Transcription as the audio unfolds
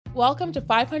Welcome to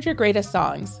 500 Greatest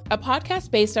Songs, a podcast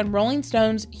based on Rolling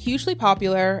Stone's hugely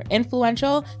popular,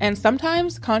 influential, and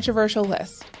sometimes controversial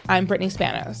list. I'm Brittany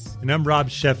Spanos. And I'm Rob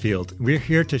Sheffield. We're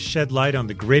here to shed light on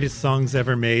the greatest songs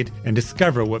ever made and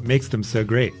discover what makes them so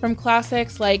great. From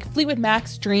classics like Fleetwood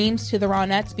Mac's Dreams to the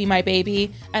Ronettes' Be My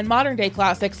Baby, and modern-day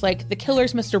classics like The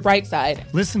Killers' Mr.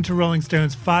 Brightside. Listen to Rolling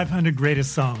Stone's 500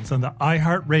 Greatest Songs on the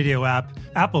iHeartRadio app,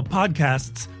 Apple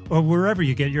Podcasts, or wherever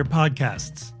you get your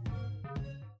podcasts.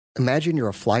 Imagine you're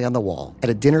a fly on the wall at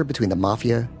a dinner between the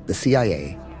Mafia, the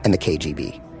CIA, and the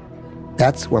KGB.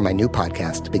 That's where my new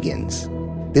podcast begins.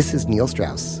 This is Neil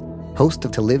Strauss, host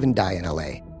of To Live and Die in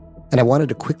LA, and I wanted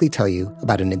to quickly tell you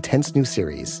about an intense new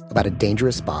series about a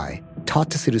dangerous spy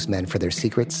taught to seduce men for their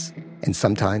secrets and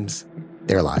sometimes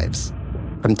their lives.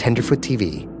 From Tenderfoot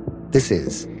TV, this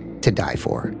is To Die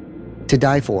For. To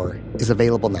Die For is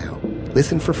available now.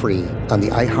 Listen for free on the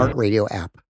iHeartRadio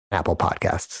app, Apple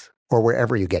Podcasts, or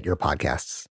wherever you get your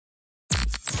podcasts.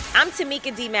 I'm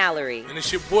Tamika D. Mallory. And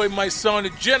it's your boy, my son,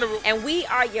 the General. And we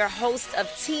are your hosts of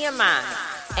TMI.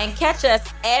 And catch us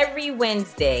every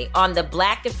Wednesday on the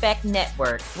Black Effect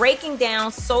Network, breaking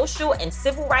down social and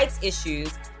civil rights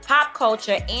issues, pop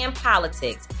culture, and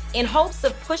politics in hopes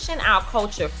of pushing our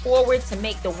culture forward to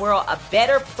make the world a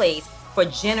better place for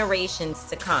generations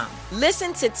to come.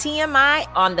 Listen to TMI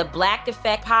on the Black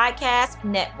Effect Podcast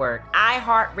Network,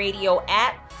 iHeartRadio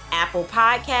app, Apple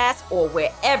Podcasts, or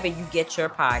wherever you get your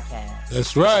podcasts.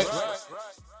 That's right.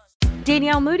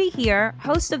 Danielle Moody here,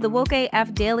 host of the Woke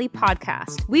AF Daily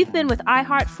podcast. We've been with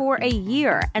iHeart for a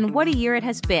year, and what a year it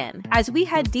has been. As we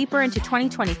head deeper into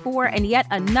 2024 and yet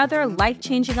another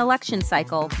life-changing election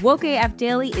cycle, Woke AF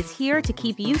Daily is here to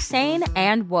keep you sane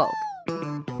and woke.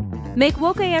 Make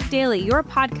Woke AF Daily your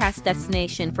podcast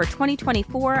destination for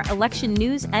 2024 election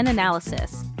news and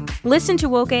analysis. Listen to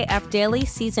Woke AF Daily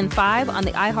Season 5 on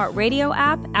the iHeartRadio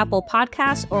app, Apple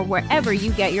Podcasts, or wherever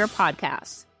you get your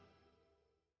podcasts.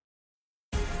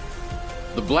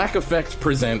 The Black Effect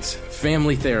presents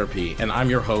Family Therapy, and I'm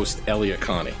your host, Elliot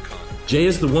Connie. Jay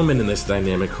is the woman in this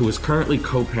dynamic who is currently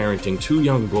co-parenting 2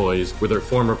 young boys with her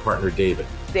former partner, David.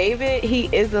 David,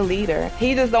 he is a leader.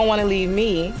 He just don't want to leave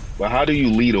me. But how do you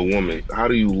lead a woman? How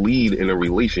do you lead in a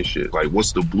relationship? Like,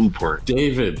 what's the blueprint?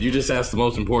 David, you just asked the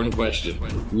most important question.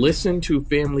 Listen to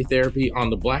Family Therapy on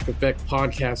the Black Effect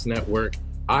Podcast Network,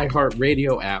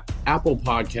 iHeartRadio app, Apple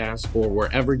Podcasts, or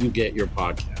wherever you get your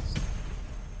podcasts.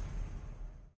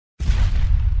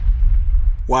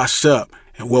 Washed up,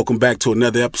 and welcome back to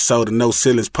another episode of No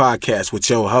Ceilings Podcast with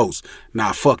your host.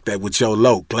 Nah, fuck that, with your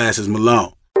low, Glasses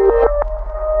Malone.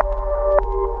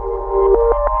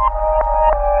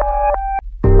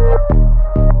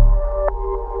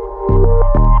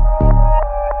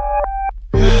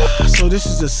 So this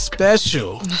is a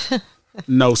special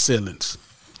No Ceilings.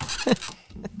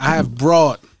 I have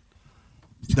brought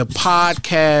the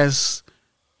podcast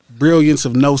brilliance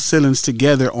of No Ceilings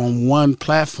together on one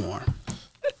platform.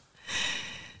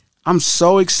 I'm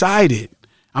so excited.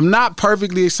 I'm not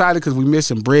perfectly excited because we're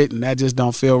missing Britt, and that just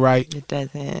don't feel right. It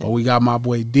doesn't. But we got my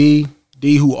boy D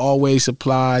who always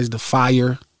supplies the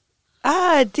fire.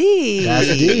 Ah, D. That's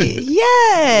D.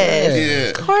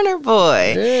 Yes. Yeah. Corner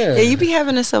boy. Yeah. You be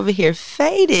having us over here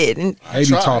faded. And I be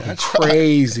talking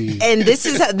crazy. And this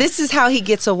is how he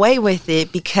gets away with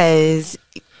it because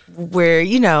we're,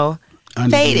 Under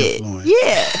faded.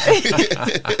 Yeah.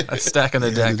 Stacking the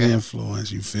deck. Under the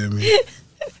influence, you feel me?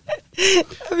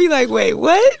 I'll be like, wait,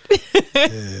 what?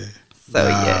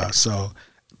 Yeah. So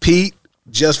Pete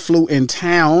just flew in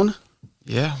town.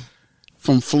 Yeah.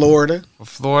 From Florida.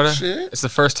 Shit. It's the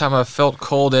first time I've felt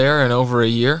cold air in over a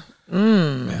year.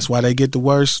 That's why they get the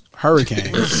worst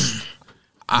hurricanes.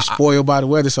 You're spoiled by the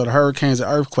weather, so the hurricane's an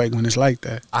earthquake when it's like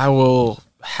that. I would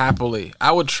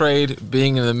trade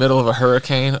being in the middle of a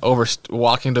hurricane over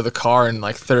walking to the car in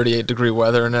like 38-degree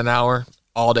weather in an hour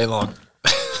all day long.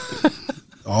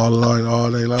 all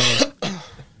day long.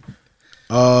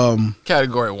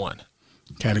 Category 1.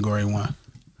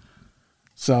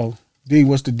 So, D,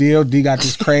 what's the deal? D got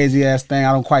this crazy ass thing.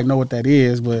 I don't quite know what that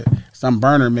is, but some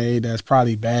burner made that's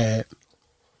probably bad.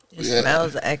 It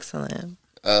smells excellent.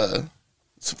 Some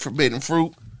forbidden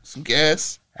fruit, some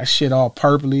gas. That shit all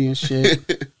purpley and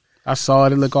shit. I saw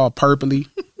it. It look all purpley.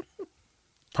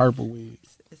 Purple weed.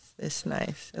 It's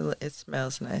nice. It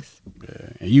smells nice.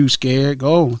 Yeah. And you scared?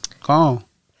 Go. Calm.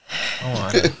 How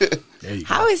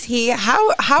is he?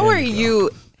 How are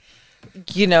you?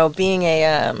 Being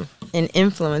an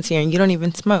influencer and you don't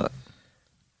even smoke.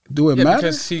 Do it matter?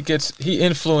 Because he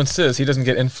influences. He doesn't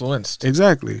get influenced.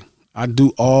 Exactly. I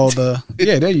do all the.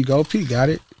 Yeah, there you go. Pete got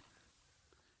it.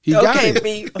 He got it.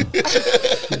 Pete.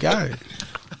 He got it.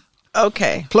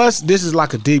 Okay. Plus, this is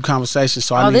like a deep conversation,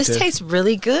 so I need this to... tastes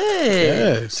really good.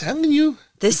 Yes. Telling you.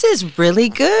 This is really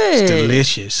good. It's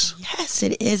delicious. Yes,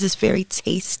 it is. It's very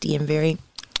tasty and very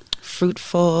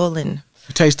fruitful, and you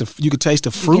could taste the fruit.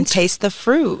 You can taste the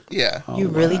fruit. Yeah. You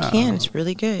really can. It's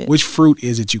really good. Which fruit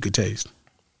is it you could taste?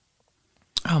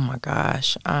 Oh my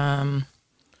gosh.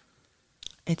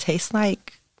 It tastes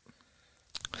like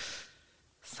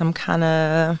some kind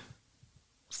of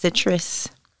citrus.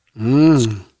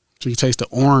 So you taste the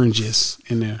oranges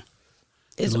in there.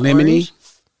 Is lemony. Orange?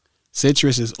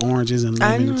 Citrus is oranges and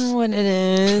lemons. I know what it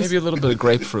is. Maybe a little bit of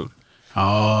grapefruit.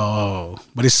 Oh,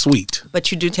 but it's sweet.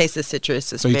 But you do taste the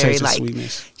citrus. It's So you very taste the like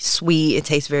sweetness. sweet. It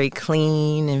tastes very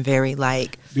clean and very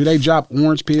like. Do they drop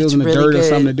orange peels in the really dirt or good.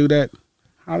 something to do that?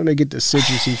 How do they get the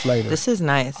citrusy flavor? This is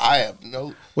nice. I have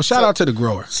no. Well, shout out to the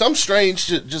grower. Some strains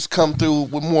just come through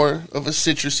with more of a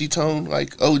citrusy tone.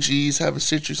 Like OGs have a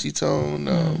citrusy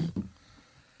tone.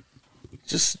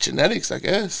 Just genetics, I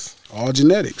guess. All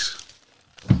genetics.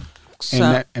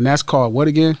 So- And that's called what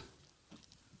again?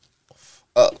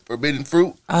 Forbidden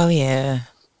fruit. Oh yeah,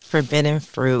 forbidden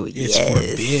fruit. It's yes,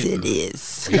 forbidden. it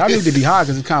is. Y'all need to be high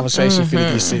because the conversation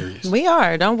finna get serious. We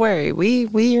are. Don't worry.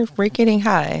 We're getting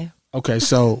high. Okay,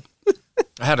 so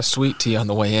I had a sweet tea on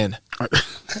the way in. you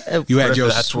had Whatever your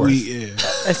that's sweet.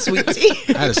 worth. A sweet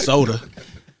tea. I had a soda.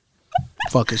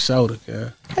 Fucking soda, yeah.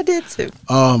 I did too.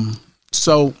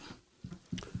 So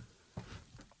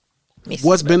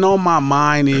what's been on my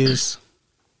mind is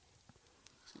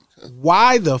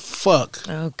why the fuck?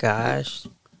 Oh gosh.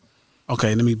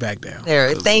 Okay, let me back down.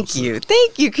 There. Thank you,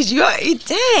 because you are.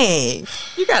 Dang,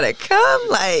 you gotta come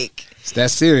like. It's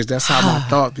that serious. That's how my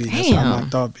thought be. That's how my Damn.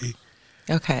 thought be.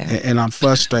 Okay. And I'm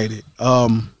frustrated.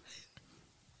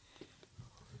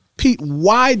 Pete,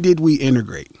 why did we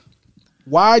integrate?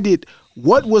 What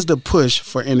was the push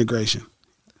for integration?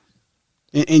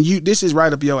 And you, this is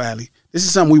right up your alley. This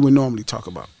is something we would normally talk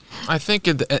about. I think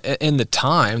in the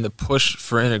time, the push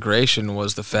for integration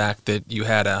was the fact that you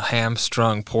had a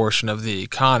hamstrung portion of the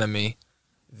economy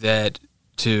that,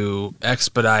 to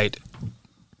expedite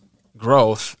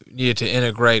growth, needed to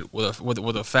integrate with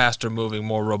a faster moving,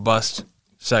 more robust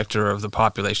sector of the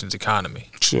population's economy.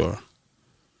 Sure.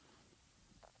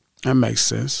 That makes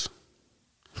sense.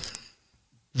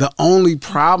 The only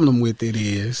problem with it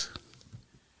is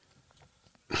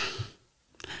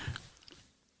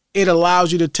it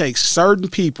allows you to take certain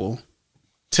people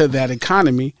to that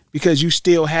economy because you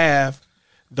still have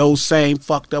those same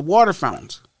fucked up water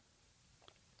fountains.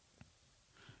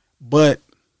 But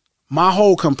my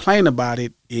whole complaint about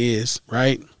it is,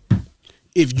 right,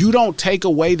 if you don't take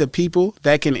away the people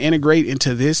that can integrate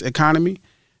into this economy,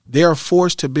 they're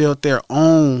forced to build their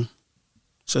own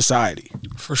society.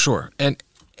 For sure.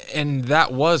 And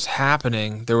that was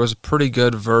happening. There was a pretty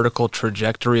good vertical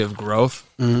trajectory of growth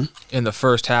in the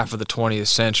first half of the 20th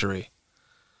century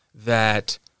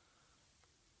that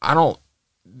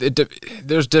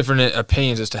there's different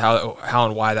opinions as to how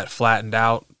and why that flattened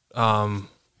out.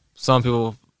 Some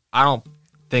people, I don't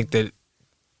think that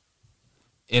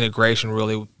integration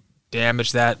really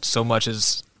damaged that so much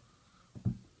as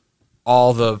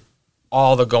all the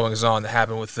goings on that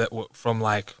happened with it, from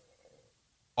like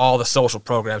all the social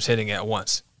programs hitting at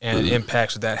once and the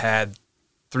impacts that had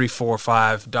 3, 4,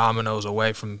 5 dominoes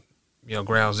away from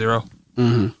ground zero.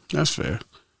 That's fair.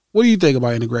 What do you think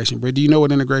about integration, Britt? Do you know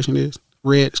what integration is?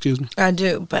 Red, excuse me. I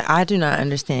do, but I do not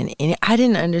understand any. I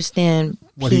didn't understand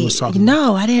what he was talking about.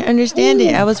 No, I didn't understand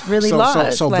it. I was really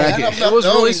lost. So like, back it was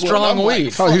really strong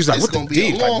weed. Oh, he was like, "What the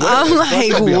deep?" I'm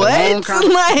like, what?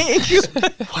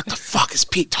 Like, what the fuck is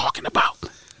Pete talking about?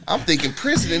 I'm thinking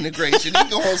prison integration. You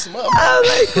go on some other. I'm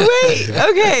like, wait,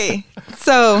 okay.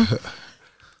 So,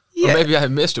 Or maybe I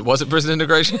missed it. Was it prison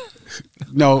integration?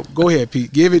 No, go ahead,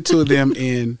 Pete. Give it to them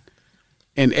in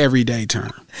an everyday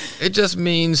term. It just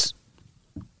means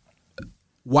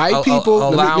white people.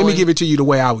 Let me give it to you the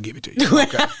way I would give it to you.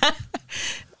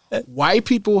 Okay. White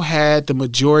people had the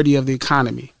majority of the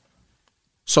economy.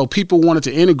 So people wanted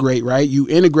to integrate, right? You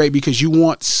integrate because you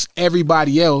want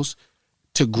everybody else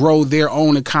to grow their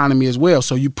own economy as well.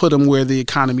 So you put them where the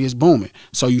economy is booming.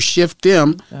 So you shift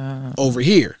them over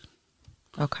here.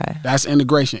 Okay. That's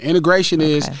integration. Integration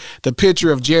is the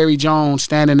picture of Jerry Jones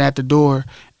standing at the door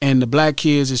and the black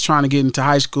kids is trying to get into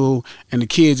high school and the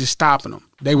kids is stopping them.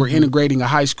 They were integrating a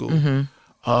high school.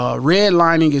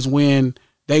 Redlining is when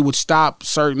they would stop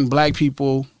certain black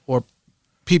people or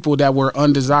people that were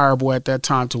undesirable at that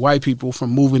time to white people from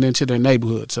moving into their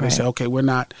neighborhood. So they say, okay, we're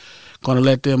not going to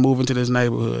let them move into this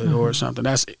neighborhood or something.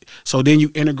 That's it. So then you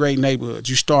integrate neighborhoods.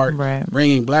 You start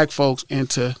bringing black folks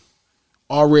into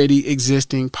already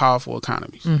existing powerful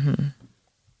economies.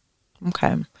 Okay.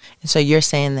 And so you're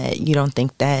saying that you don't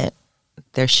think that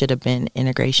there should have been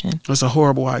integration? It's a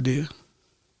horrible idea.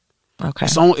 Okay.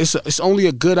 It's only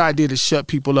a good idea to shut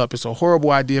people up. It's a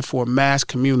horrible idea for a mass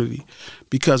community,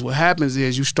 because what happens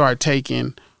is you start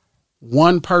taking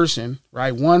one person,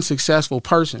 right, one successful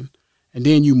person, and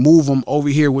then you move them over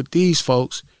here with these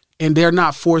folks, and they're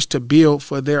not forced to build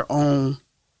for their own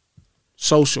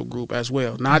social group as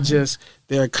well. Not just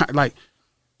their, like,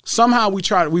 somehow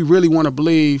we really want to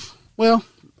believe, well,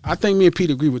 I think me and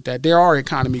Pete agree with that. There are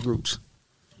economy groups.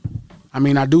 I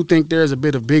mean, I do think there's a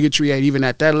bit of bigotry even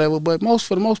at that level, but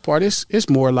for the most part, it's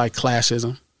more like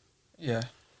classism. Yeah.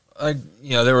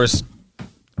 There was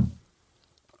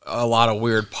a lot of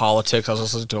weird politics. I was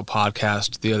listening to a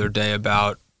podcast the other day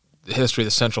about the history of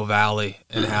the Central Valley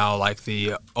and how, like,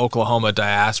 the Oklahoma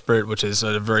diaspora, which is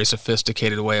a very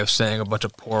sophisticated way of saying a bunch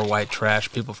of poor white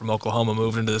trash people from Oklahoma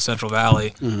moved into the Central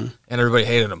Valley, and everybody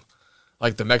hated them.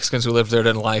 Like, the Mexicans who lived there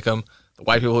didn't like them. The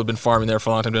white people who had been farming there for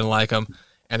a long time didn't like them.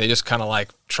 And they just kind of, like,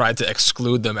 tried to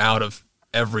exclude them out of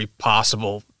every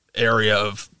possible area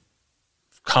of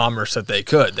commerce that they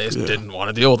could. They just didn't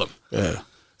want to deal with them. Yeah.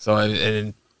 So,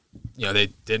 and they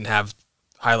didn't have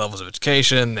high levels of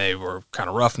education. They were kind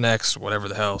of roughnecks, whatever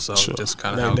the hell. So just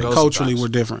kind of how it goes. Culturally, sometimes.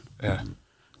 we're different. Yeah.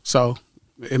 So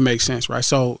it makes sense, right?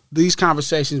 So these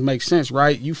conversations make sense,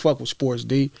 right? You fuck with sports,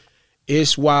 D.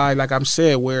 It's why, like I'm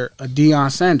said, where a Deion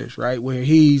Sanders, right, where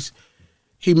he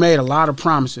made a lot of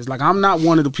promises. Like, I'm not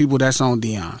one of the people that's on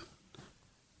Deion.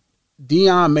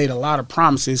 Deion made a lot of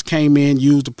promises, came in,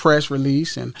 used a press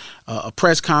release and a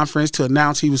press conference to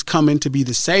announce he was coming to be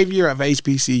the savior of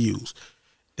HBCUs.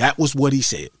 That was what he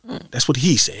said. That's what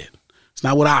he said. It's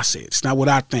not what I said. It's not what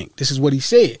I think. This is what he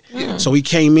said. So he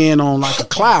came in on like a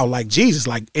cloud, like Jesus,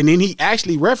 and then he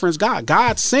actually referenced God.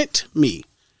 God sent me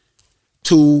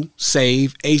to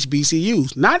save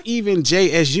HBCUs, not even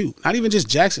JSU, not even just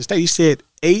Jackson State. He said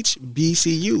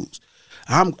HBCUs.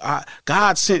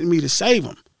 God sent me to save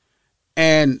them.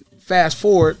 And fast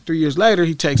forward 3 years later,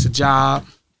 he takes a job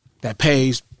that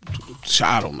pays,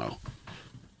 I don't know,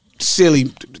 silly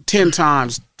 10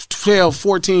 times, 12,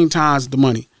 14 times the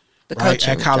money, right,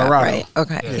 at Colorado. Job, right?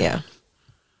 Okay, yeah.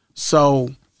 So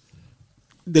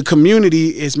the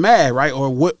community is mad, right?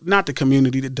 Or what? Not the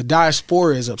community, the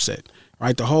diaspora is upset,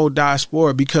 right? The whole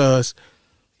diaspora, because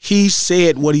he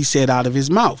said what he said out of his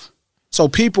mouth. So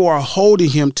people are holding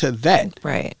him to that.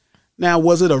 Right. Now,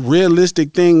 was it a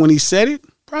realistic thing when he said it?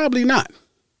 Probably not.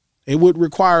 It would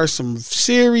require some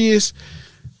serious,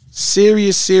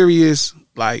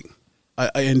 like, an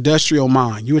industrial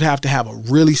mind. You would have to have a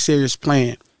really serious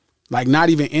plan, like not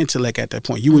even intellect at that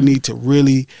point. You would need to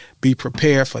really be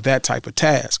prepared for that type of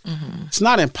task. It's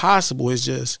not impossible. It's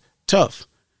just tough.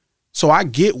 So I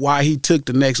get why he took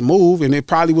the next move, and it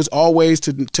probably was always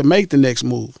to make the next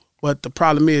move. But the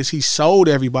problem is he sold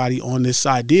everybody on this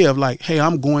idea of like, hey,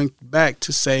 I'm going back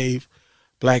to save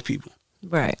black people.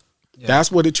 Right. Yeah.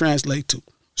 That's what it translates to.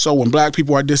 So when black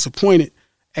people are disappointed,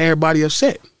 everybody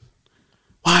upset.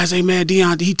 Why is they mad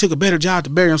Deion? He took a better job to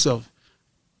bury himself.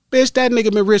 Bitch, that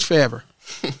nigga been rich forever.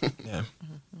 Yeah.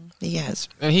 He has.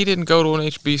 And he didn't go to an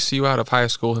HBCU out of high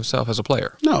school himself as a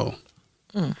player. No.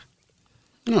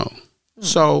 No.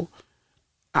 So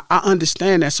I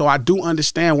understand that. So I do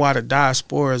understand why the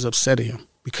diaspora is upset at him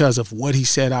because of what he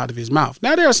said out of his mouth.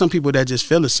 Now, there are some people that just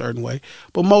feel a certain way,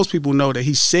 but most people know that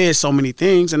he said so many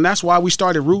things, and that's why we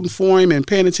started rooting for him and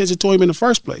paying attention to him in the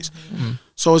first place.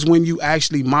 So it's when you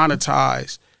actually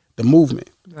monetize the movement.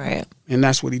 Right. And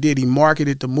that's what he did. He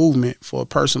marketed the movement for a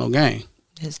personal gain.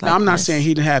 Now, I'm not saying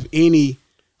he didn't have any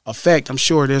effect. I'm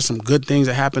sure there's some good things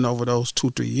that happened over those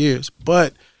 2-3 years,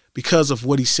 but because of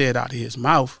what he said out of his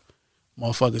mouth,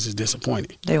 motherfuckers is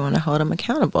disappointed. They want to hold him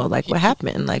accountable. Like, what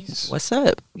happened? Like, what's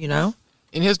up? You know?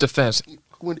 In his defense,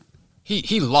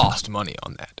 he lost money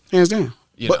on that. Hands down.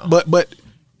 But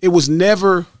it was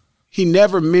never, he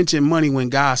never mentioned money when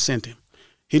God sent him.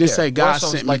 He didn't say God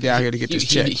sent me down here to get this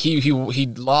check. He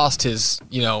lost his,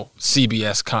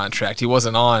 CBS contract. He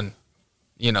wasn't on,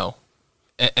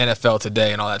 NFL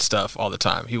Today and all that stuff all the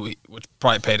time. Which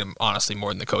probably paid him, honestly,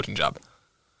 more than the coaching job.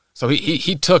 So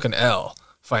he took an L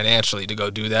financially to go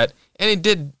do that, and he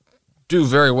did do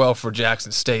very well for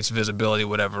Jackson State's visibility,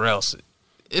 whatever else.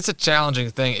 It's a challenging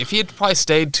thing. If he had probably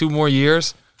stayed 2 more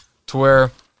years to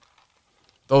where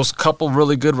those couple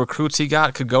really good recruits he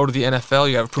got could go to the NFL,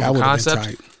 you have a proof of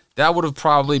concept, that would have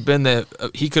probably been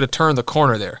he could have turned the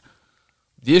corner there.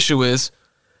 The issue is,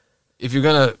 if you're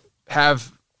going to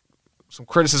have some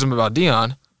criticism about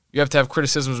Deion, you have to have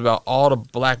criticisms about all the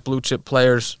black blue chip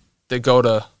players that go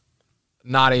to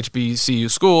not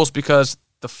HBCU schools, because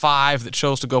the 5 that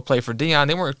chose to go play for Deion,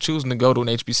 they weren't choosing to go to an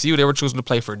HBCU. They were choosing to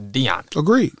play for Deion.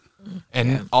 Agreed.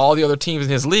 And all the other teams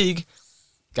in his league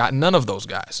got none of those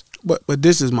guys. But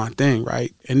this is my thing,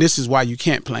 right? And this is why you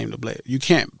can't blame the player. You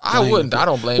can't. I wouldn't. I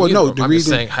don't blame. Well, no, the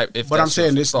reason. I'm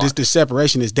saying this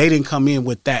separation is they didn't come in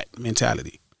with that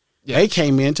mentality. Yeah. They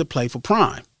came in to play for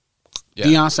Prime. Yeah.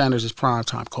 Deion Sanders is Prime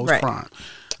time, Coach Prime.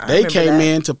 They came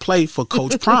in to play for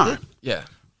Coach Prime. Yeah.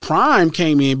 Prime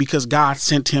came in because God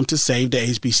sent him to save the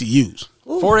HBCUs.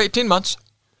 For 18 months.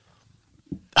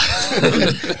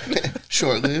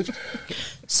 Short-lived.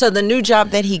 So the new job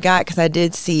that he got, because I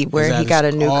did see where he got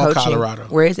a new coaching. Colorado.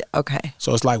 Where is it? Okay.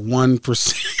 So it's like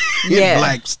 1% Yeah.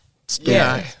 black.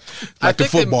 Yeah. Like the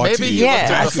football maybe team. He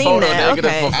looked at the photo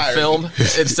negative of the film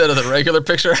instead of the regular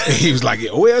picture. He was like,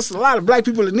 well, there's a lot of black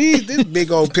people that need this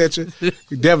big old picture.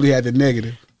 He definitely had the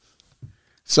negative.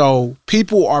 So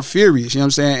people are furious, you know what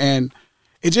I'm saying? And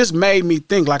it just made me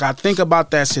think, like I think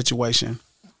about that situation.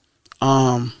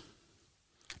 I'm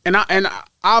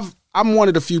one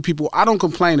of the few people, I don't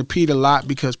complain to Pete a lot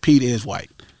because Pete is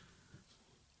white.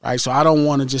 Right? So I don't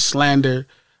want to just slander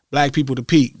black people to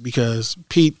Pete because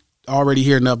Pete already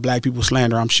hear enough black people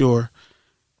slander, I'm sure.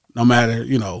 No matter,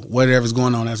 whatever's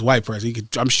going on as a white person.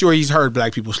 I'm sure he's heard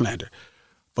black people slander.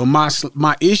 But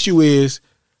my issue is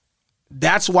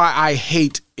that's why I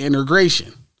hate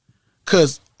integration.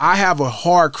 Because I have a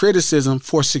hard criticism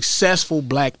for successful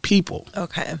black people.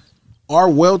 Okay. Our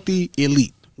wealthy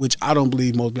elite, which I don't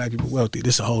believe most black people are wealthy.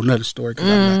 This is a whole nother story.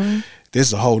 This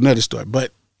is a whole nother story.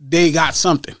 But they got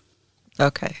something.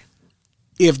 Okay.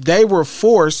 If they were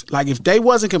forced, like if they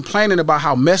wasn't complaining about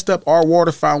how messed up our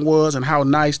water fountain was and how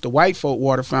nice the white folk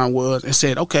water fountain was and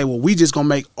said, okay, well, we just going to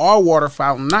make our water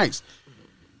fountain nice.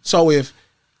 So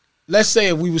let's say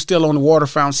if we were still on the water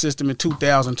fountain system in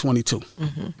 2022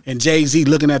 and Jay-Z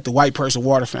looking at the white person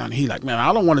water fountain, he like, man,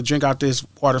 I don't want to drink out this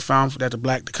water fountain that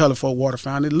the color folk water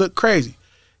fountain. It looked crazy.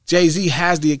 Jay-Z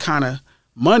has the kind of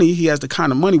money,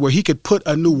 where he could put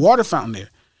a new water fountain there.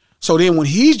 So then when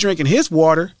he's drinking his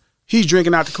water, he's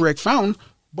drinking out the correct fountain,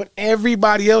 but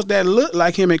everybody else that looked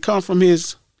like him and come from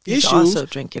his issues also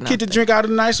drinking get to drink out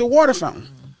of a nicer water fountain.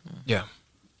 Yeah.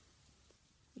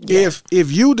 If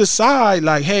you decide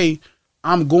like, hey,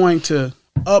 I'm going to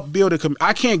upbuild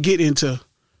I can't get into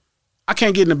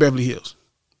Beverly Hills.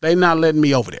 They're not letting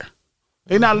me over there.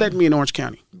 They're not letting me in Orange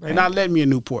County. Right. They're not letting me in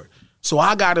Newport. So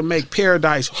I got to make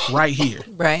paradise right here.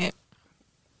 Right.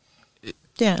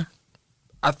 Yeah.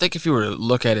 I think if you were to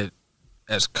look at it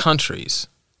as countries,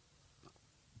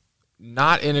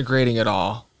 not integrating at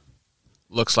all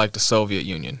looks like the Soviet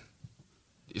Union.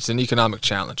 It's an economic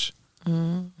challenge.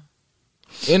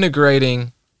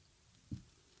 Integrating,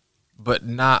 but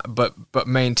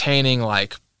maintaining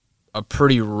like a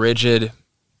pretty rigid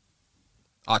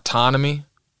autonomy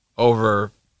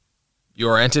over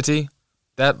your entity.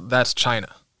 That's China.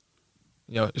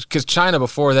 Because China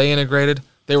before they integrated,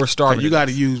 they were starving. You got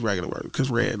to use regular words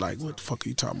because Red, like, what the fuck are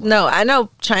you talking about? No, I know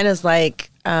China's like,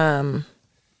 I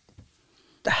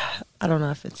don't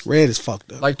know if it's Red is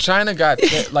fucked up. Like China got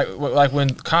like when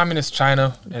communist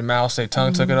China and Mao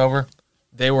Zedong took it over,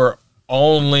 they were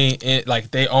only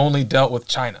they only dealt with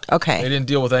China. Okay, they didn't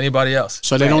deal with anybody else.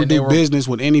 So they don't do business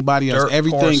with anybody else.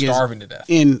 Everything is starving to death.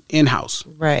 in-house.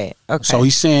 Right. Okay. So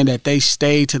he's saying that they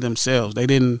stayed to themselves. They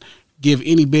didn't give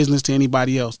any business to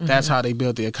anybody else. That's how they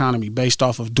built the economy, based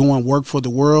off of doing work for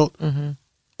the world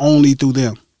only through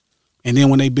them. And then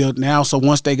when they built so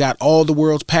once they got all the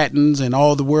world's patents and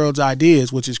all the world's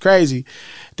ideas, which is crazy,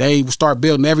 they start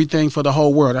building everything for the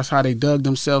whole world. That's how they dug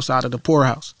themselves out of the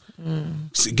poorhouse.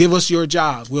 So give us your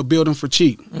jobs. We'll build them for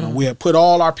cheap. We'll put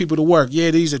all our people to work. Yeah,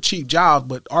 these are cheap jobs,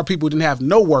 but our people didn't have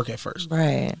no work at first.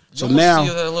 Right. So you now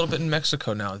see that a little bit in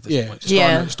Mexico now at this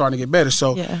point. Starting to get better.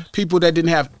 So people that didn't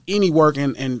have any work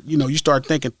and you start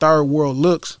thinking third world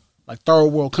looks like third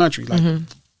world countries, like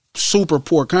super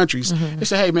poor countries. They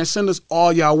say, hey man, send us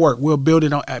all y'all work. We'll build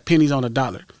it at pennies on a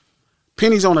dollar.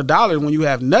 Pennies on a dollar when you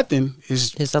have nothing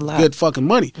is a lot. Good fucking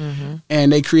money.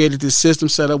 And they created this system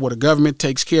set up where the government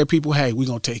takes care of people. Hey, we're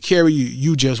going to take care of you.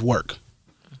 You just work.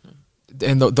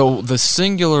 And the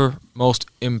singular most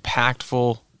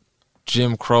impactful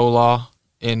Jim Crow law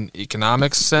in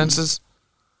economics senses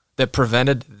that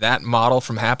prevented that model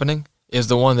from happening is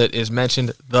the one that is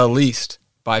mentioned the least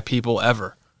by people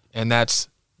ever. And that's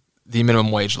the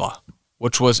minimum wage law,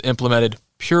 which was implemented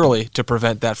purely to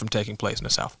prevent that from taking place in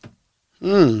the South.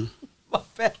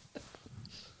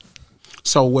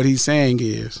 So what he's saying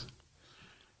is,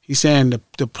 he's saying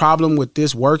the problem with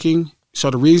this working, so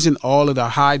the reason all of the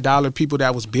high dollar people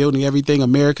that was building everything,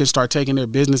 Americans start taking their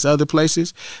business other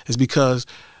places, is because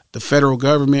the federal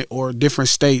government or different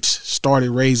states started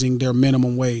raising their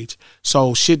minimum wage.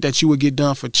 So shit that you would get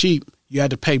done for cheap, you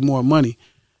had to pay more money.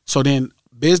 So then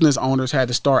business owners had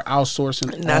to start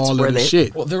outsourcing all of this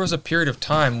shit. Well, there was a period of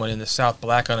time when in the South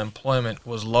black unemployment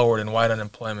was lower than white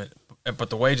unemployment, but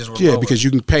the wages were lower. Yeah, because you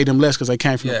can pay them less because they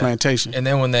came from the plantation. And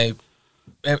then when they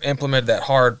implemented that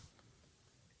hard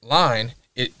line,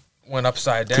 it went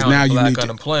upside down. Now and you black need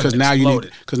unemployment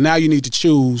exploded. Because now you need to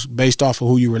choose based off of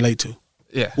who you relate to.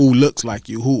 Yeah. Who looks like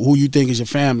you, who you think is your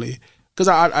family. Because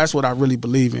that's what I really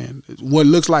believe in. What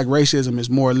looks like racism is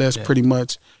more or less pretty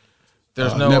much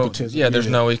there's no nepotism. There's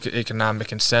no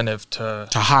economic incentive to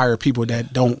hire people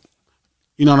that don't.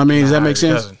 You know what I mean? Does that make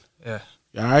sense? Yeah.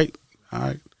 All right.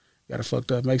 Got it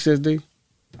fucked up. Make sense, D?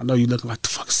 I know you looking like the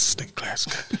fuck is this nigga class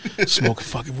smoking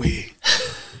fucking weed.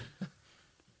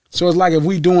 So it's like if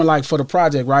we doing like for the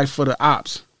project, right, for the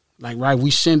ops, like, right,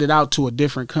 we send it out to a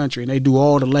different country and they do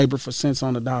all the labor for cents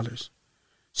on the dollars.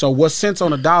 So what's cents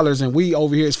on the dollars and we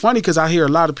over here, it's funny because I hear a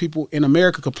lot of people in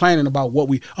America complaining about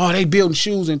they building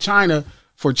shoes in China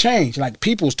for change. Like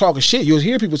people's talking shit. You'll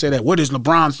hear people say that. What does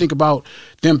LeBron think about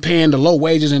them paying the low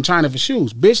wages in China for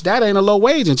shoes? Bitch, that ain't a low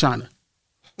wage in China.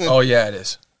 Oh, yeah, it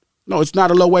is. No, it's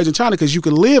not a low wage in China because you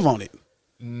can live on it.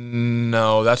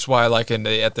 No, that's why like at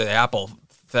the Apple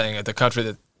thing, at the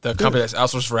company that's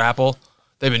outsourced for Apple,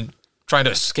 they've been trying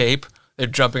to escape. They're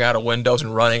jumping out of windows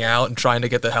and running out and trying to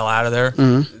get the hell out of there.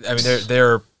 Mm-hmm. I mean,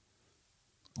 they're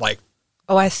like,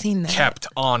 I've seen that, kept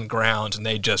on grounds, and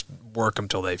they just work them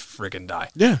till they friggin' die.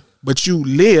 Yeah, but you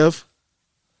live.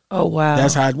 Oh wow,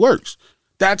 that's how it works.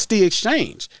 That's the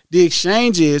exchange. The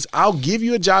exchange is I'll give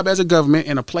you a job as a government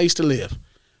and a place to live.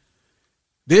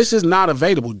 This is not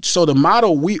available. So the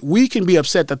model, we can be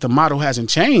upset that the model hasn't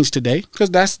changed today because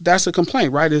that's a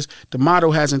complaint, right? Is the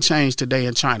model hasn't changed today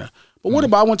in China. But what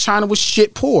about when China was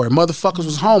shit poor and motherfuckers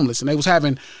was homeless and they was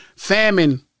having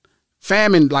famine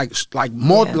like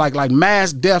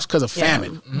mass deaths because of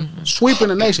famine, sweeping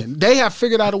the nation. They have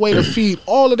figured out a way to feed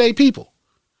all of their people,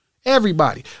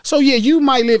 everybody. So yeah, you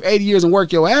might live 80 years and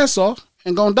work your ass off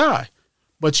and gonna die,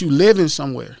 but you living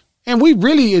somewhere. And we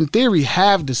really, in theory,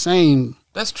 have the same.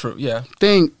 That's true. Yeah.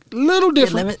 Thing, little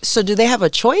different. So do they have a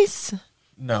choice?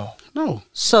 No.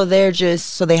 So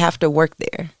they have to work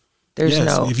there. There's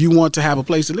no. If you want to have a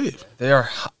place to live, they are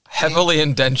heavily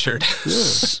indentured.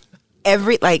 So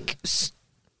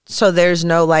there's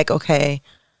no like, okay,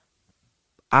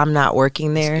 I'm not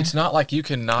working there. It's not like you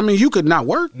can not. I mean, you could not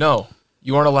work. No,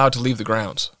 you aren't allowed to leave the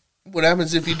grounds. What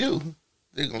happens if you do?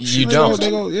 They're gonna you don't.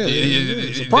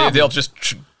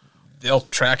 They'll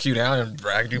track you down and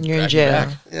drag you. You're in jail. Back.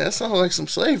 Yeah, that sounds like some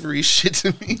slavery shit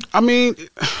to me. I mean,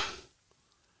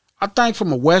 I think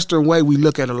from a Western way, we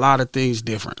look at a lot of things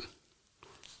different.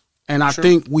 And I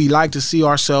think we like to see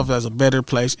ourselves as a better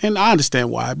place. And I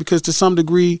understand why, because to some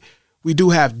degree, we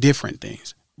do have different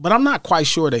things. But I'm not quite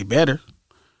sure they better.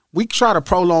 We try to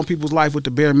prolong people's life with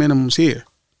the bare minimums here.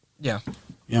 Yeah.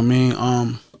 You know what I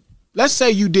mean? Let's say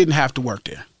you didn't have to work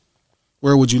there.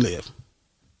 Where would you live?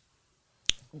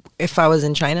 If I was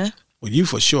in China? Well, you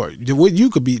for sure. You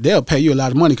could be, they'll pay you a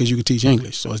lot of money because you can teach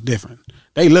English. So it's different.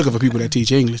 They looking for people that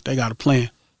teach English. They got a plan.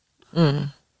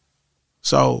 Mm.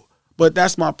 So, but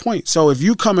that's my point. So if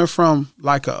you coming from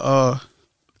like a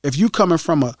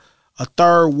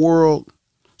third world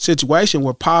situation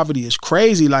where poverty is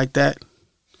crazy like that,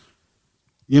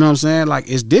 you know what I'm saying? Like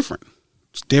it's different.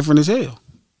 It's different as hell.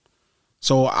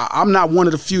 So I'm not one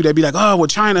of the few that be like, oh, well,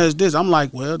 China is this. I'm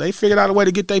like, well, they figured out a way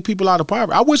to get their people out of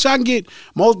poverty. I wish I can get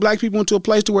most black people into a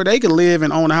place to where they can live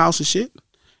and own a house and shit.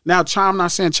 Now, I'm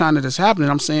not saying China that's happening.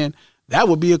 I'm saying that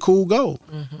would be a cool goal.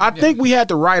 Mm-hmm. I think we had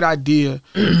the right idea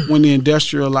when the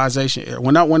industrialization era.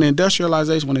 When the industrial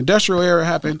era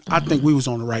happened, I think we was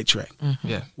on the right track. Mm-hmm.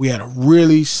 Yeah. We had a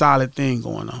really solid thing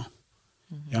going on.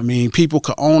 Mm-hmm. You know I mean, people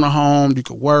could own a home, you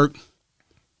could work.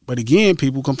 But again,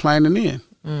 people complaining then.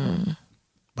 Mm.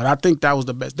 But I think that was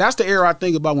the best. That's the era I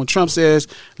think about when Trump says,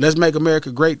 let's make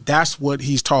America great. That's what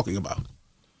he's talking about.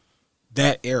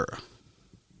 That era.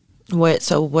 What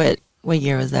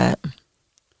year was that?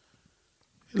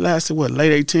 It lasted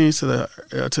late 18s to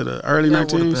the early 19s.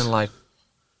 It would have been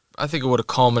I think it would have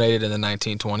culminated in the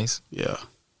 1920s. Yeah,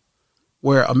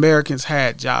 where Americans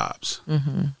had jobs,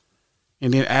 mm-hmm.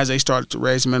 and then as they started to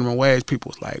raise the minimum wage, people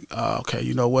was like, "Okay,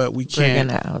 you know what? We're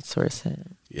gonna outsource it."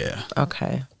 Yeah.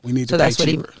 Okay. We need to pay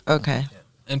cheaper. Okay. Yeah.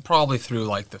 And probably through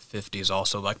the 50s,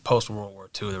 also post World War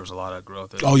II, there was a lot of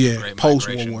growth. Oh yeah, post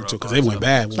World War II because it went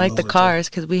bad. Like the cars,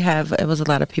 because it was a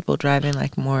lot of people driving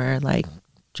more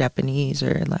Japanese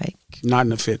or not in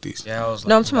the 50s. Yeah, I was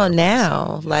no, I'm talking about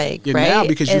now, right? Now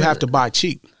because you have to buy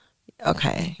cheap.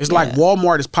 Okay. It's like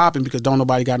Walmart is popping because don't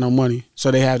nobody got no money, so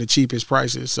they have the cheapest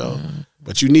prices. So,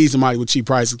 but you need somebody with cheap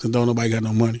prices because don't nobody got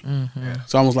no money. Mm-hmm. Yeah.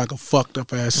 It's almost like a fucked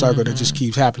up ass circle that just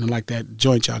keeps happening, like that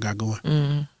joint y'all got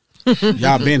going.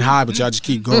 Y'all been high, but y'all just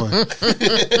keep going.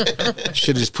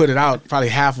 Should have just put it out probably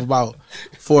half about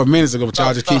 4 minutes ago, but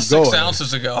y'all just keep going. 6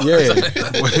 ounces ago. Yeah,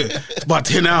 it's about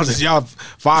 10 ounces. Y'all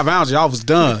 5 ounces. Y'all was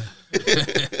done.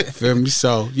 Feel me?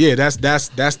 So yeah, that's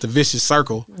the vicious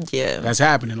circle. Yeah, that's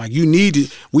happening. Like you need to.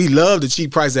 We love the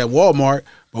cheap price at Walmart,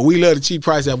 but we love the cheap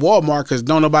price at Walmart because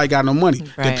don't nobody got no money.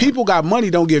 Right. The people got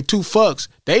money don't give two fucks.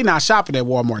 They not shopping at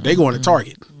Walmart. They going to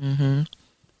Target. Mm-hmm.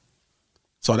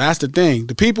 So that's the thing.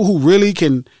 The people who really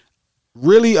can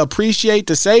appreciate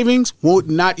the savings would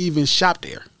not even shop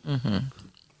there. Mm-hmm.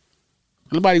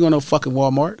 Nobody going to fucking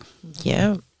Walmart.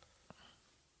 Yeah.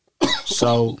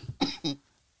 So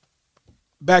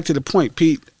back to the point,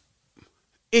 Pete.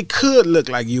 It could look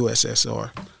like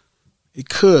USSR. It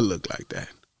could look like that.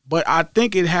 But I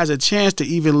think it has a chance to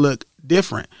even look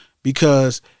different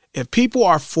because if people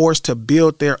are forced to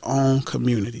build their own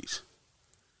communities,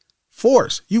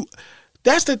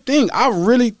 that's the thing. I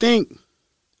really think,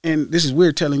 and this is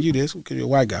weird telling you this because you're a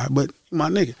white guy, but my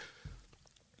nigga,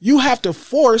 you have to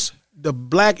force the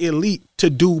black elite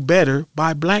to do better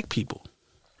by black people.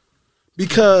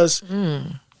 Because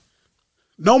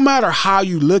no matter how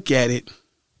you look at it,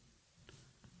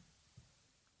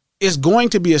 it's going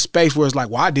to be a space where it's like,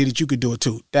 well, I did it, you could do it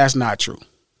too. That's not true.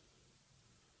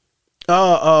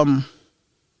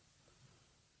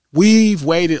 We've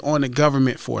waited on the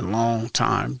government for a long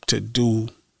time to do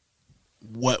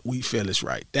what we feel is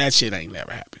right. That shit ain't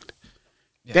never happened.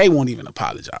 Yeah. They won't even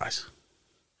apologize.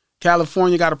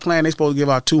 California got a plan. They supposed to give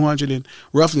out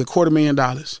roughly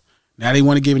 $250,000. Now they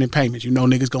want to give it in payments. You know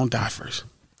niggas gonna die first.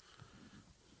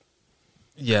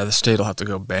 Yeah, the state will have to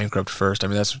go bankrupt first. I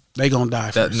mean, they gonna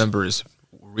die first. That number is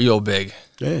real big.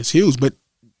 Yeah, it's huge. But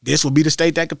this will be the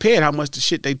state that could pay it. How much the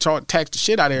shit they tax the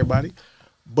shit out of everybody.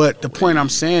 But the point I'm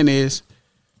saying is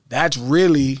that's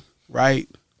really, right,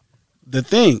 the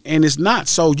thing. And it's not.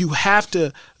 So you have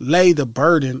to lay the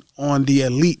burden on the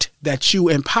elite that you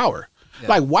empower. Yeah.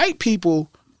 Like white people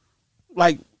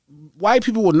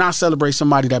will not celebrate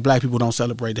somebody that black people don't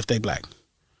celebrate if they black.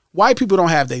 White people don't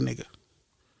have they nigga.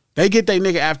 They get they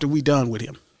nigga after we done with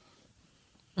him.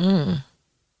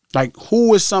 Like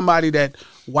who is somebody that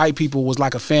white people was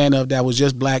like a fan of that was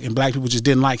just black and black people just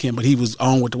didn't like him, but he was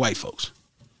on with the white folks?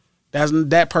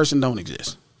 That person don't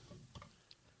exist.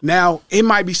 Now, it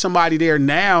might be somebody there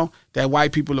now that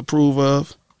white people approve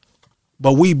of,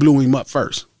 but we blew him up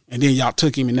first. And then y'all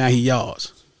took him and now he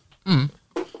y'all's.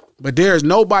 But there's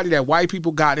nobody that white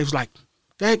people got. It was like,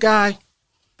 that guy,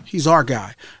 he's our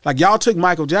guy. Like y'all took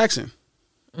Michael Jackson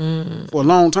for a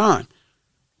long time.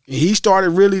 And he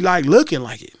started really like looking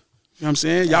like it. You know what I'm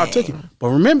saying? Y'all took him. But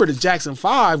remember the Jackson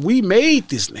 5, we made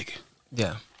this nigga.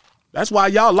 Yeah. That's why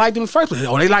y'all liked him in the first place.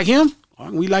 Oh, they like him?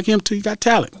 Oh, we like him too. He got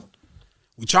talent.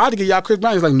 We tried to get y'all Chris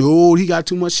Brown. He's like, no, he got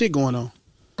too much shit going on.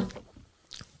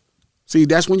 See,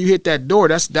 that's when you hit that door.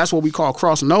 That's what we call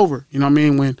crossing over. You know what I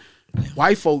mean? When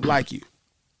white folk like you.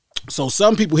 So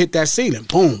some people hit that ceiling.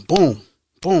 Boom, boom,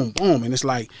 boom, boom. And it's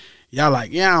like, y'all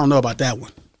like, yeah, I don't know about that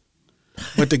one.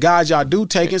 But the guys y'all do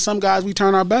take, and some guys we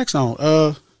turn our backs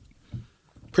on.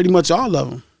 Pretty much all of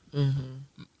them.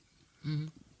 Mm-hmm.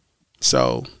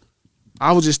 So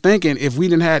I was just thinking if we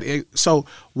didn't have it. So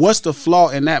what's the flaw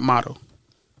in that model?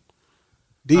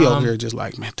 D over here just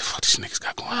like, man, the fuck this nigga's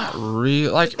got going on?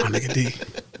 Real like my nigga D.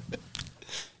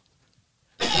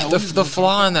 The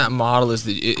flaw in that model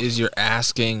is you're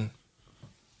asking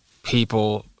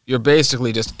people. You're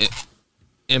basically just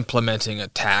implementing a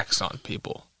tax on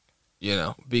people, you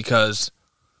know, because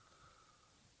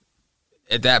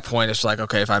at that point it's like,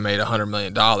 okay, if I made $100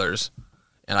 million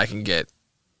and I can get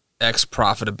X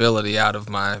profitability out of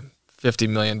my $50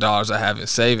 million I have in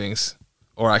savings,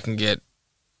 or I can get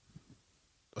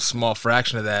a small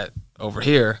fraction of that over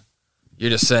here, you're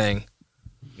just saying,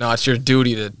 no, it's your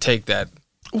duty to take that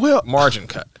margin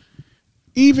cut.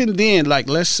 Even then, like,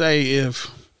 let's say if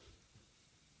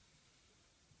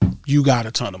you got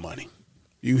a ton of money,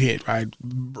 you hit, right?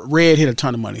 Red hit a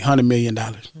ton of money, $100 million.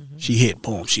 Mm-hmm. She hit,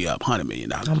 boom, she up, $100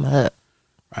 million. I'm up.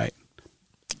 Right?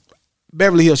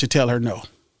 Beverly Hills should tell her no.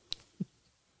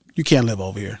 You can't live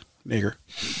over here, nigger.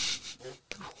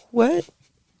 What?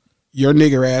 Your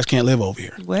nigger ass can't live over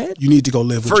here. What? You need to go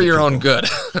live with for your your own good.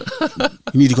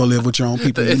 You need to go live with your own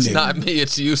people. It's not me,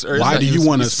 it's you, sir. Why do you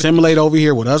want to assimilate over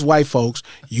here with us white folks?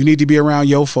 You need to be around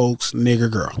your folks,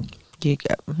 nigger girl.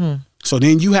 So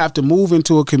then you have to move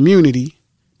into a community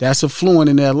that's affluent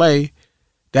in LA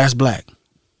that's black.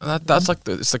 That's like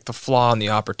it's like the flaw in the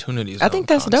opportunity zone I think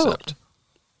that's concept. dope.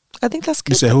 I think that's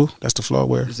good. You said who? That's the flaw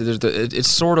where? It's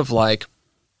sort of like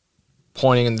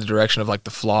pointing in the direction of like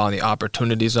the flaw in the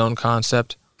opportunity zone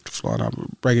concept.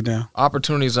 Break it down.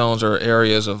 Opportunity zones are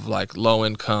areas of like low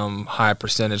income, high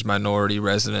percentage minority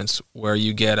residents where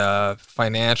you get a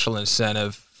financial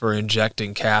incentive for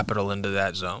injecting capital into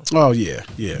that zone. Oh yeah.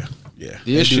 The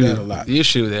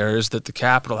issue there is that the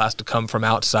capital has to come from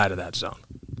outside of that zone.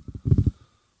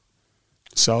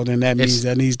 So then that means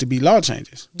there needs to be law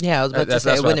changes. Yeah, I was about to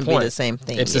say it wouldn't be the same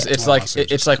thing.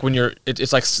 It's like when you're.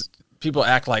 It's like people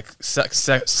act like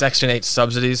Section 8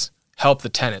 subsidies help the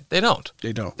tenant. They don't.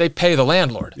 They pay the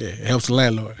landlord. Yeah, it helps the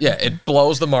landlord. Yeah, it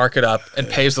blows the market up and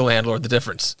pays the landlord the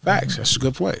difference. Facts. That's a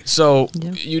good point. So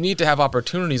you need to have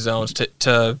opportunity zones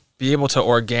to be able to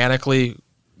organically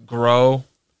grow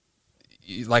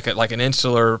like an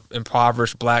insular,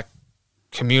 impoverished black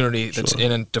community that's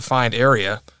in a defined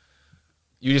area.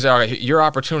 You just say, your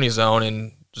opportunity zone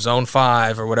in zone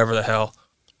 5 or whatever the hell,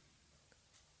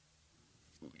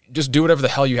 just do whatever the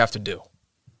hell you have to do.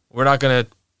 We're not going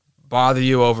to bother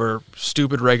you over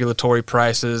stupid regulatory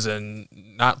prices and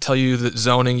not tell you that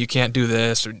zoning, you can't do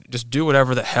this, or just do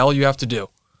whatever the hell you have to do.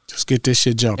 Just get this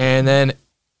shit jumping. And then,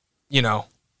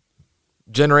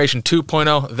 generation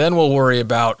 2.0, then we'll worry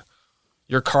about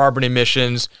your carbon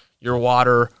emissions, your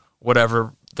water,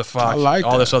 whatever the fuck,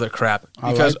 all this other crap.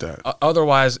 Because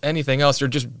otherwise, anything else, you're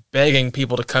just begging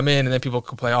people to come in, and then people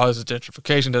complain, this is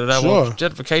gentrification. Well,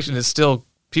 gentrification is still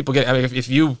people get. I mean, if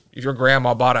your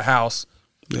grandma bought a house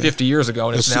 50 years ago,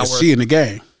 and it's now worth, she in the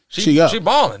game. She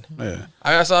balling. Yeah.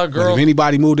 I saw a girl. But if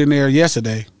anybody moved in there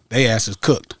yesterday, they ass is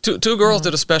cooked. Two girls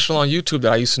did a special on YouTube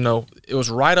that I used to know. It was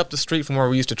right up the street from where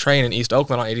we used to train in East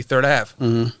Oakland on 83rd Ave.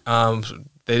 Mm-hmm.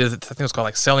 They did, I think it was called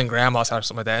like Selling Grandma's House or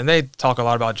something like that. And they talk a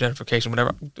lot about gentrification,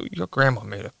 whatever. Dude, your grandma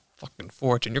made a fucking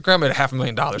fortune. Your grandma made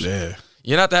 $500,000. Yeah.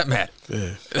 You're not that mad.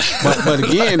 Yeah. but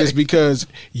again, it's because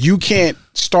you can't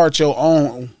start your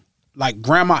own. Like,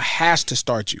 grandma has to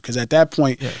start you. Because at that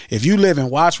point, if you live in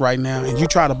Watts right now and you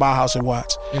try to buy a house in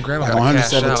Watts, your grandma like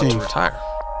got cash out to retire.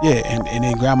 Yeah, and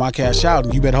then grandma cash out,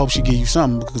 and you better hope she give you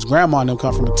something, because grandma and them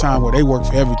come from a time where they work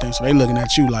for everything. So they looking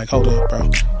at you like, hold up,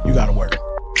 bro. You got to work.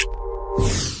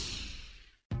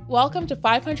 Welcome to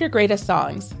 500 Greatest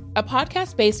Songs, a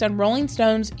podcast based on Rolling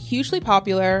Stone's hugely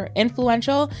popular,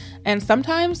 influential, and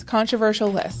sometimes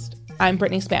controversial list. I'm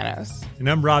Brittany Spanos. And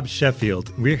I'm Rob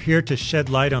Sheffield. We're here to shed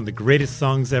light on the greatest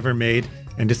songs ever made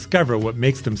and discover what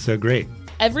makes them so great.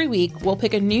 Every week, we'll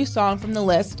pick a new song from the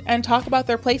list and talk about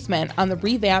their placement on the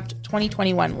revamped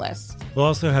 2021 list. We'll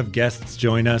also have guests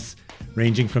join us,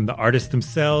 ranging from the artists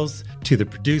themselves to the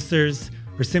producers,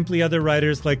 or simply other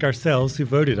writers like ourselves who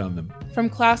voted on them. From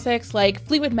classics like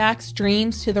Fleetwood Mac's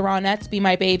Dreams to the Ronettes' Be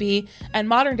My Baby, and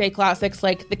modern-day classics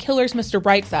like The Killer's Mr.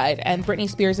 Brightside and Britney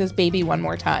Spears' Baby One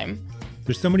More Time.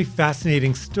 There's so many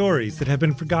fascinating stories that have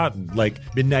been forgotten, like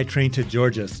Midnight Train to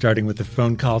Georgia starting with a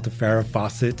phone call to Farrah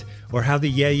Fawcett, or how the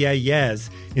Yeah Yeah Yeahs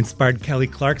inspired Kelly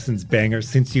Clarkson's banger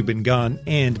Since You've Been Gone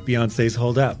and Beyonce's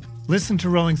Hold Up. Listen to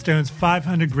Rolling Stone's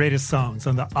 500 Greatest Songs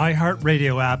on the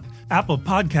iHeartRadio app, Apple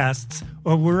Podcasts,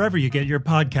 or wherever you get your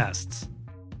podcasts.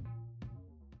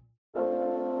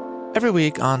 Every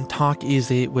week on Talk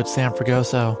Easy with Sam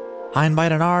Fragoso, I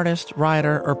invite an artist,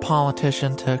 writer, or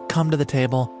politician to come to the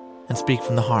table and speak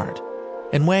from the heart,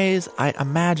 in ways I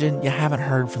imagine you haven't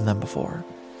heard from them before.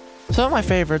 Some of my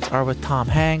favorites are with Tom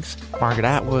Hanks, Margaret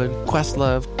Atwood,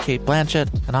 Questlove, Cate Blanchett,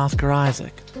 and Oscar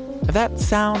Isaac. If that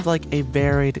sounds like a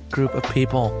varied group of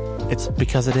people, it's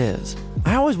because it is.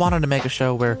 I always wanted to make a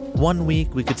show where one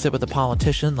week we could sit with a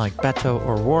politician like Beto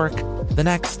or Rourke, the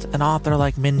next an author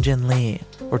like Min Jin Lee,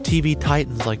 or TV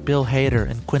titans like Bill Hader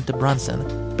and Quinta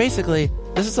Brunson. Basically,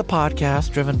 this is a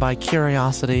podcast driven by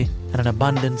curiosity and an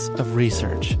abundance of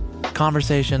research.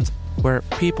 Conversations where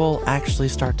people actually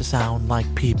start to sound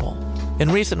like people. In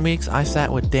recent weeks, I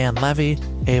sat with Dan Levy,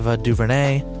 Ava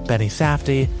DuVernay, Benny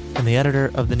Safdie, and the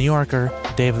editor of The New Yorker,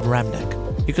 David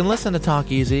Remnick. You can listen to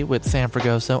Talk Easy with Sam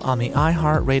Fragoso on the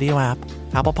iHeartRadio app,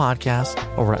 Apple Podcasts,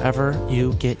 or wherever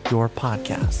you get your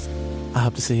podcasts. I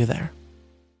hope to see you there.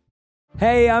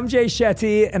 Hey, I'm Jay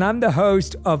Shetty, and I'm the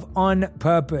host of On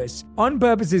Purpose. On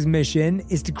Purpose's mission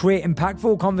is to create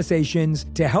impactful conversations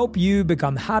to help you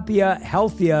become happier,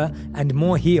 healthier, and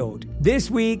more healed.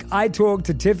 This week, I talked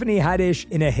to Tiffany Haddish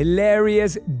in a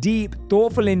hilarious, deep,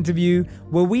 thoughtful interview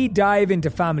where we dive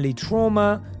into family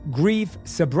trauma, grief,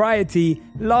 sobriety,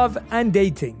 love, and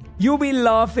dating. You'll be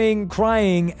laughing,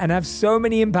 crying, and have so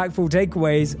many impactful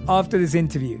takeaways after this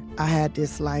interview. I had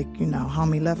this,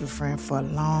 homie lover friend for a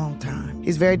long time.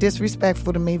 He's very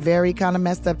disrespectful to me, very kind of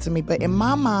messed up to me. But in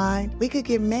my mind, we could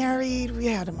get married. We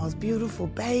had the most beautiful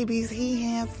babies. He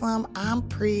handsome. I'm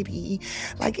pretty.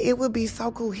 It would be so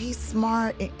cool. He's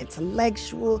smart and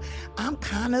intellectual. I'm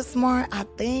kind of smart, I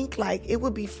think. It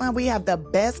would be fun. We have the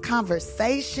best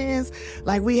conversations.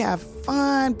 We have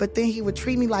fun. But then he would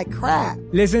treat me like crap.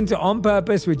 Listen to On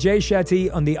Purpose with Jay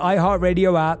Shetty on the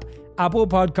iHeartRadio app, Apple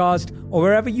Podcast, or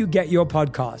wherever you get your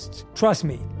podcasts. Trust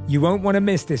me, you won't want to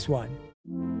miss this one.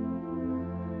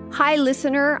 Hi,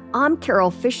 listener. I'm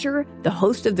Carol Fisher, the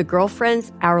host of The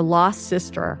Girlfriends, Our Lost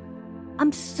Sister.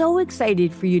 I'm so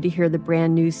excited for you to hear the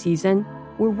brand new season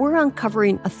where we're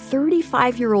uncovering a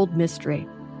 35-year-old mystery.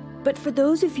 But for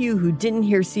those of you who didn't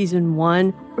hear season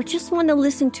 1 or just want to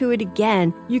listen to it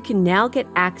again, you can now get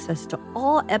access to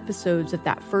all episodes of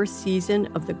that first season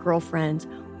of The Girlfriends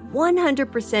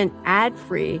 100%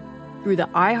 ad-free through the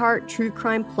iHeart True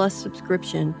Crime Plus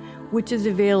subscription, which is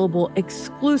available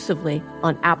exclusively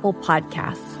on Apple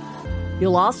Podcasts.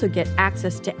 You'll also get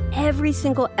access to every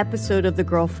single episode of The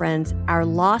Girlfriends, Our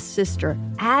Lost Sister,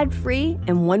 ad-free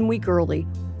and 1 week early,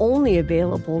 only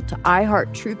available to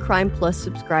iHeart True Crime Plus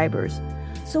subscribers.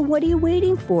 So what are you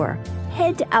waiting for?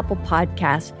 Head to Apple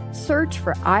Podcasts, search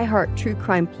for iHeart True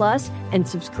Crime Plus, and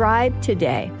subscribe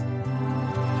today.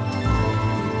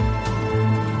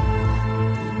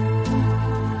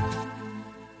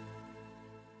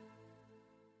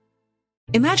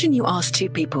 Imagine you ask two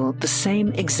people the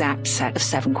same exact set of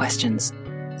 7 questions.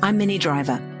 I'm Minnie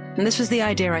Driver, and this was the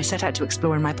idea I set out to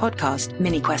explore in my podcast,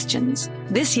 Mini Questions.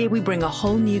 This year, we bring a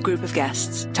whole new group of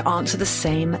guests to answer the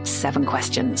same 7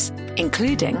 questions,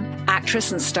 including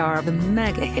actress and star of the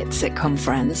mega hit sitcom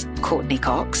Friends, Courtney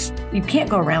Cox. You can't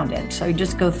go around it, so you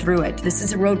just go through it. This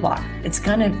is a roadblock. It's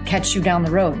gonna catch you down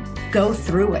the road. Go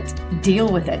through it.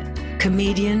 Deal with it.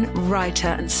 Comedian, writer,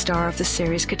 and star of the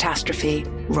series Catastrophe,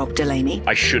 Rob Delaney.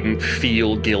 I shouldn't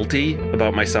feel guilty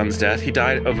about my son's death. He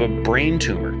died of a brain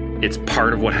tumor. It's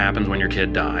part of what happens when your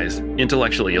kid dies.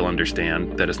 Intellectually, you'll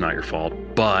understand that it's not your fault,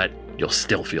 but you'll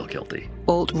still feel guilty.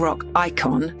 Alt-rock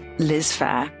icon, Liz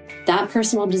Phair. That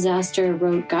personal disaster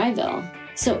wrote Guyville.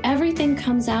 So everything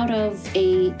comes out of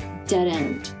a dead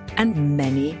end. And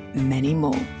many, many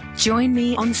more. Join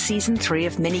me on Season 3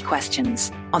 of Mini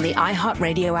Questions on the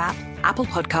iHeartRadio app, Apple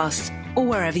Podcasts, or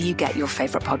wherever you get your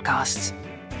favorite podcasts.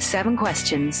 7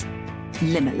 questions,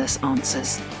 limitless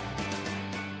answers.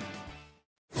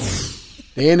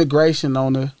 The integration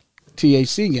on the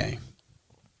THC game.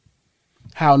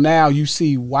 How now you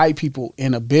see white people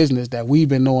in a business that we've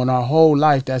been knowing our whole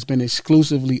life that's been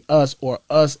exclusively us or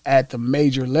us at the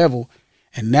major level.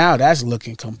 And now that's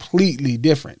looking completely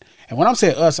different. And when I'm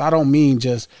saying us, I don't mean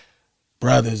just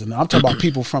brothers. And I'm talking about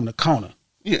people from the corner.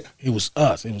 Yeah. It was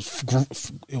us. It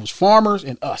was farmers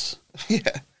and us.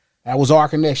 Yeah. That was our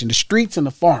connection, the streets and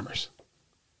the farmers.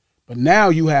 But now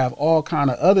you have all kind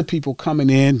of other people coming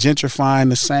in, gentrifying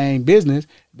the same business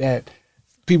that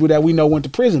people that we know went to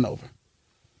prison over.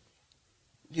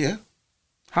 Yeah.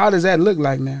 How does that look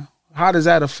like now? How does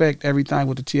that affect everything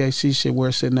with the THC shit where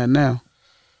it's sitting at now?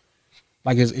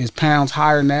 Like, is pounds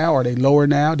higher now? Are they lower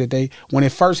now? When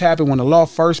it first happened, when the law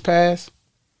first passed,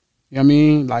 you know what I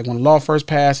mean? Like, when the law first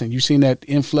passed and you seen that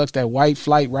influx, that white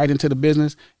flight right into the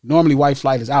business, normally white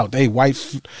flight is out. They white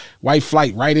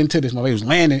flight right into this. They was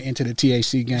landing into the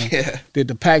THC game. Yeah. Did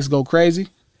the packs go crazy?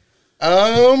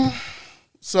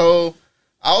 So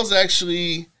I was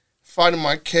actually fighting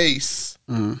my case.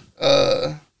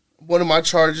 Mm-hmm. One of my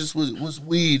charges was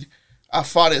weed. I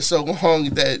fought it so long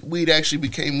that weed actually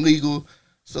became legal,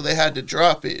 so they had to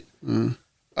drop it. Mm.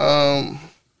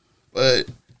 But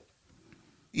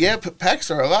yeah,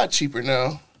 packs are a lot cheaper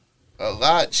now. A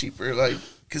lot cheaper,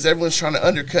 because everyone's trying to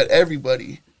undercut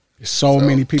everybody. There's so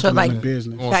many people So, in the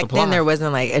business. Back then there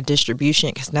wasn't a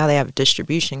distribution, because now they have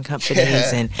distribution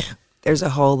companies and there's a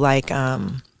whole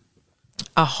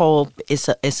it's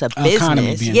a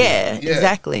business. Yeah,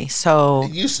 exactly. So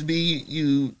it used to be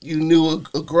you knew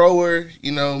a grower,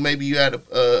 maybe you had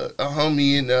a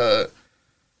homie in the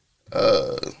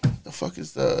fuck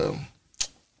is the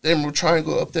Emerald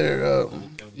Triangle up there.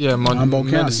 Humboldt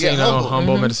County. Humboldt,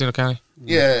 Mhm. Mendocino County.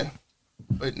 Yeah,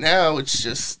 but now it's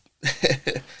just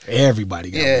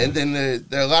everybody. And then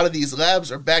there are a lot of these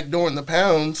labs are backdooring the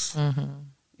pounds.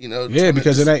 Yeah,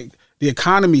 because it ain't. The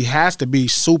economy has to be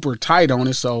super tight on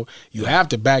it, so you have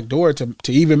to backdoor it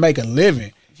to even make a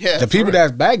living. Yeah, the people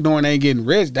that's backdooring ain't getting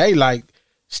rich. They like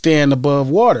staying above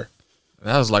water.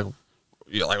 That was like what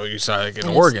you said like in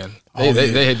Oregon.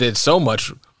 They did so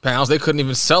much pounds they couldn't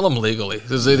even sell them legally.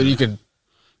 Because either you could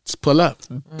just pull up,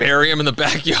 bury them in the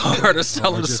backyard, or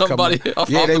sell them to somebody.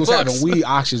 Yeah, they was having weed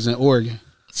auctions in Oregon.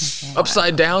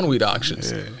 Upside down weed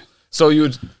auctions. Yeah. So you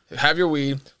would have your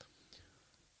weed,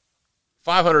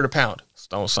 $500 a pound,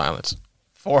 stone silence.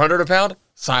 $400 a pound,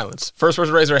 silence. First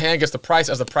person to raise their hand gets the price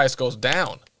as the price goes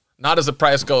down, not as the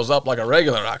price goes up like a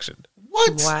regular auction.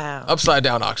 What? Wow. Upside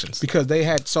down auctions. Because they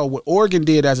had, so what Oregon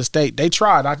did as a state, they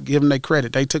tried. I give them their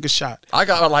credit. They took a shot. I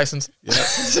got a license. Yeah.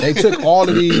 They took all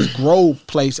of these grow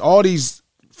places, all these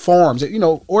farms. You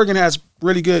know, Oregon has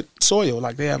really good soil.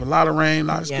 Like they have a lot of rain, a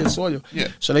lot of good soil. Yeah.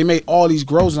 So they made all these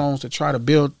grow zones to try to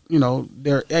build, you know,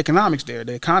 their economics there,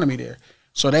 the economy there.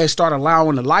 So they started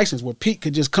allowing the license where Pete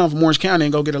could just come from Orange County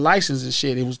and go get a license and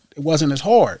shit. It wasn't as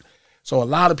hard. So a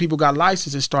lot of people got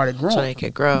licenses and started growing. So they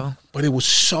could grow. But it was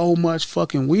so much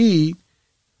fucking weed.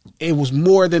 It was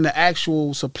more than the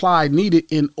actual supply needed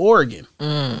in Oregon.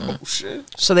 Oh shit.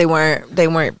 So they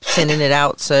weren't sending it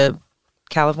out to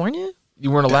California?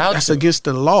 You weren't allowed That's against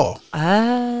the law.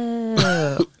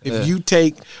 Oh. If you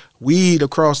take weed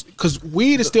across, because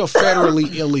weed is still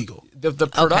federally illegal. The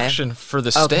production for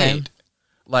the state,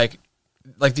 like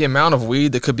the amount of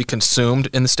weed that could be consumed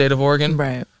in the state of Oregon,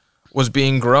 right, was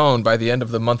being grown by the end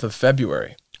of the month of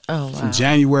February. Oh, wow. From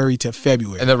January to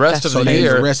February. And the rest of the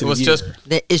year was just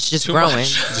it's just growing.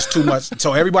 Just too much.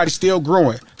 So everybody's still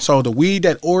growing. So the weed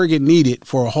that Oregon needed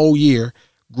for a whole year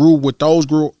grew with those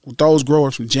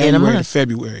growers from January to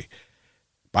February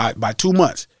by 2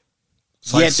 months.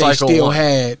 Yet they still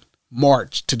had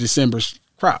March to December's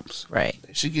crops. Right.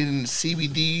 They should get into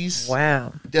CBDs,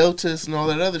 wow, deltas, and all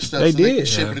that other stuff. They so did. They can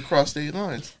ship it across state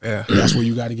lines. Yeah. That's where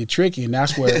you got to get tricky, and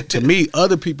that's where, to me,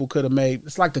 other people could have made.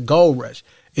 It's like the gold rush.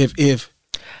 If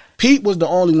Pete was the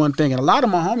only one thinking, a lot of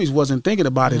my homies wasn't thinking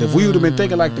about it. If we would have been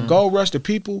thinking like the gold rush, the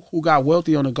people who got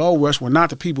wealthy on the gold rush were not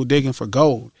the people digging for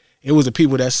gold. It was the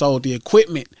people that sold the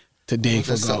equipment to dig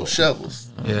for gold. Shovels.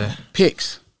 Yeah.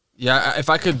 Picks. Yeah, if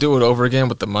I could do it over again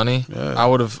with the money, I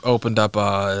would have opened up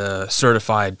a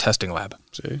certified testing lab.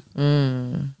 See?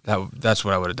 That's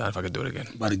what I would have done if I could do it again.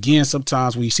 But again,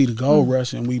 sometimes we see the gold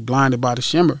rush and we blinded by the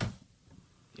shimmer.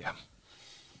 Yeah.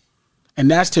 And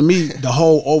that's, to me, the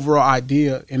whole overall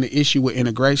idea and the issue with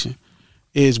integration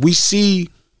is we see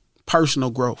personal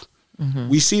growth. Mm-hmm.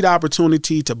 We see the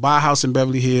opportunity to buy a house in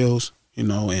Beverly Hills, you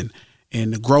know,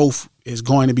 and the growth is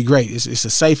going to be great. It's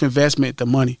a safe investment, the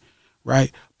money,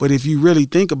 right? But if you really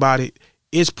think about it,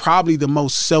 it's probably the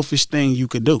most selfish thing you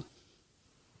could do.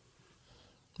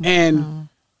 And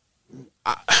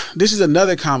this is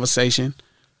another conversation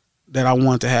that I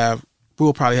want to have.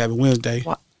 We'll probably have it Wednesday.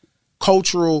 What?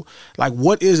 Cultural, like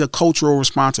what is a cultural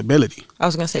responsibility? I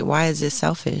was going to say, why is it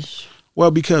selfish?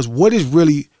 Well, because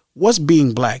what's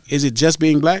being black? Is it just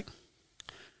being black?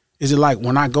 Is it like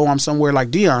when I go, I'm somewhere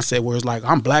like Dion said, where it's like,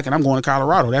 I'm black and I'm going to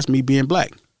Colorado. That's me being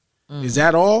black. Is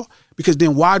that all? Because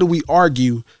then why do we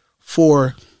argue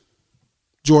for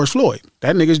George Floyd?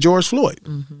 That nigga's George Floyd.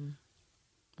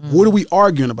 What are we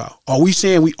arguing about? Are we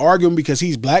saying we arguing because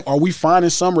he's black? Are we finding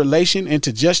some relation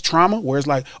into just trauma where it's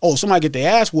like, oh, somebody get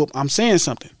their ass whooped, I'm saying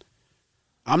something.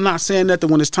 I'm not saying nothing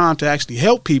when it's time to actually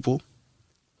help people,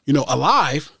 you know,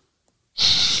 alive.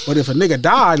 But if a nigga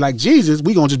died like Jesus,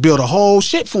 we gonna just build a whole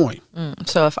shit for him.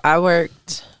 So if I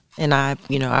worked and I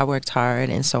worked hard,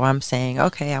 and so I'm saying,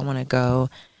 okay, I want to go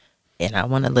and I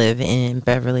want to live in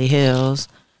Beverly Hills.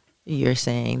 You're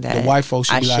saying that the white folks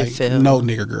should be like, no,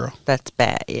 nigga, girl. That's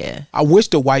bad, yeah. I wish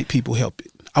the white people help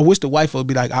it. I wish the white folks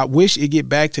be like, I wish it get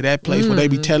back to that place where they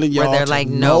be telling y'all, where they're like,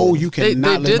 no, you cannot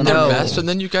they live did in their the best, and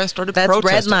then you guys started That's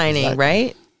protesting. redlining,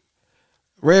 right?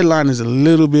 Red line is a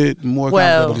little bit more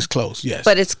complicated, but it's close, yes.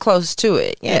 But it's close to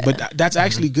it, yeah. But that's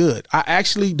actually good.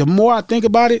 The more I think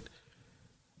about it,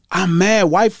 I'm mad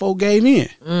white folk gave in.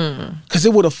 Because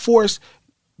it would have forced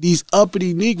these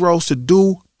uppity Negroes to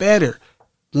do better.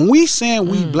 When we saying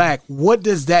we black, what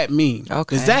does that mean?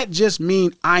 Okay. Does that just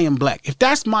mean I am black? If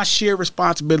that's my sheer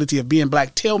responsibility of being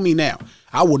black, tell me now.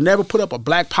 I will never put up a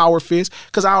black power fist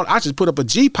because I just put up a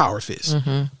G power fist.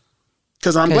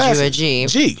 Because I'm black. You're a G.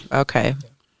 G. Okay.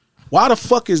 Why the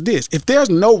fuck is this? If there's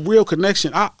no real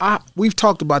connection, we've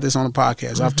talked about this on the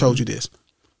podcast. I've told you this.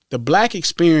 The black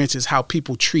experience is how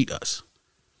people treat us.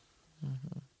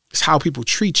 It's how people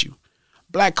treat you.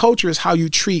 Black culture is how you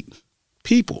treat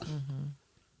people.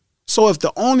 So if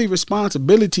the only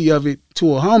responsibility of it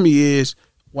to a homie is,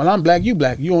 well, I'm black, you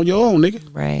on your own, nigga.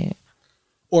 Right.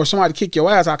 Or if somebody kick your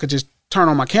ass, I could just turn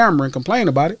on my camera and complain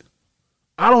about it.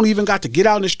 I don't even got to get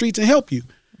out in the streets and help you.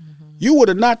 You would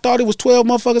have not thought it was 12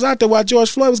 motherfuckers out there while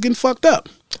George Floyd was getting fucked up.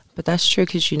 But that's true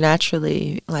because you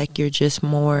naturally, like, you're just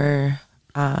more,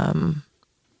 not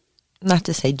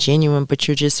to say genuine, but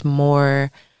you're just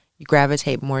more, you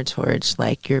gravitate more towards,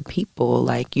 like, your people.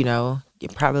 Like, you know, you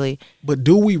probably. But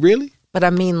do we really? But I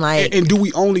mean, like. And do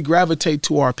we only gravitate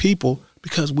to our people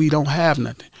because we don't have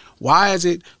nothing? Why is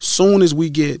it soon as we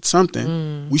get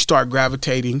something, we start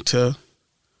gravitating to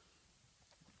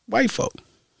white folk?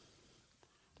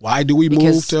 Why do we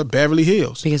move to Beverly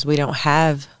Hills? Because we don't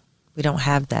have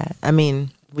that. I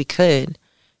mean, we could.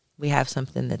 We have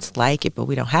something that's like it, but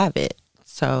we don't have it.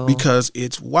 So because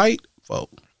it's white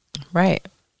folk. Right.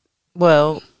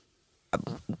 Well,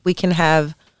 we can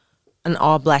have an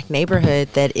all-black neighborhood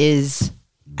that is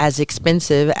as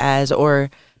expensive as or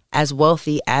as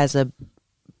wealthy as a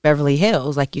Beverly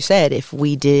Hills, like you said, if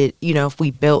we did, you know, if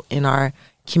we built in our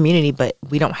community, but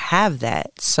we don't have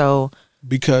that. So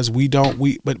because we don't,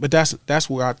 but that's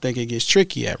where I think it gets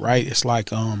tricky at, right? It's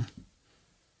like, I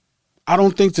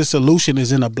don't think the solution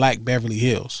is in a black Beverly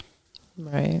Hills.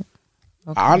 Right.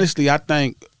 Okay. Honestly, I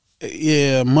think,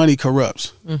 money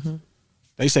corrupts. Mm-hmm.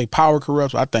 They say power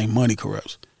corrupts, but I think money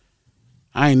corrupts.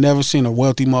 I ain't never seen a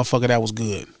wealthy motherfucker that was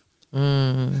good.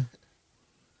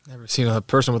 Never seen a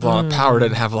person with a lot of power that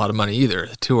didn't have a lot of money either.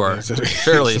 The two are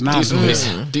fairly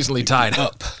decently tied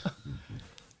up.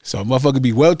 So a motherfucker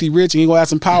be wealthy, rich, and he gonna have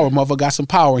some power. Motherfucker got some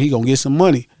power, he gonna get some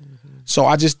money. So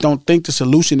I just don't think the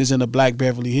solution is in the black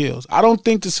Beverly Hills. I don't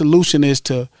think the solution is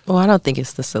to. Well, I don't think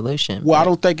it's the solution. Well, I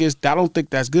don't think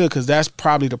that's good because that's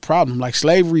probably the problem. Like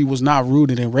slavery was not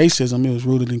rooted in racism; it was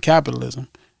rooted in capitalism.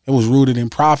 It was rooted in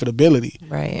profitability.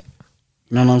 Right.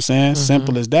 You know what I'm saying?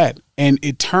 Simple as that. And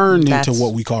it turned into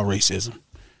what we call racism.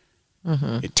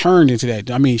 It turned into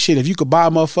that. I mean, shit, if you could buy a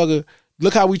motherfucker,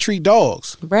 look how we treat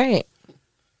dogs. Right.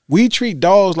 We treat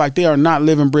dogs like they are not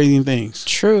living, breathing things.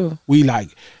 True. We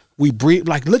breed,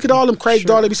 like, look at all them crazy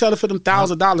dogs they be selling for them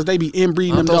 $1,000. They be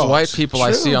inbreeding them those dogs. white people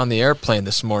I see on the airplane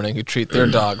this morning who treat their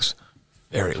dogs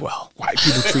very well. White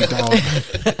people treat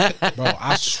dogs. Bro,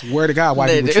 I swear to God,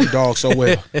 white people treat dogs so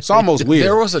well. It's almost weird.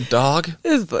 There was a dog.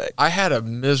 I had a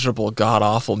miserable,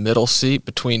 god-awful middle seat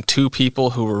between two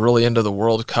people who were really into the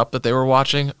World Cup that they were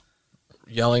watching,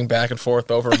 yelling back and forth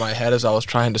over my head as I was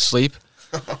trying to sleep.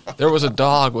 There was a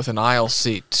dog with an aisle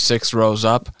seat 6 rows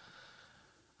up.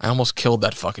 I almost killed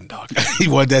that fucking dog. He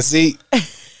wanted that seat?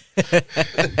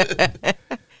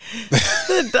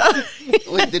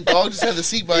 Wait, the dog just had the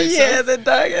seat by itself? Yeah, the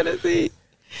dog had a seat.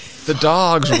 The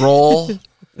dog's role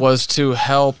was to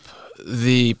help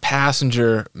the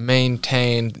passenger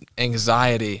maintain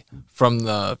anxiety from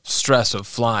the stress of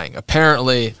flying.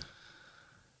 Apparently,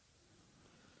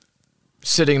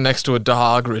 sitting next to a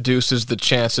dog reduces the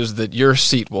chances that your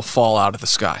seat will fall out of the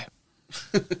sky.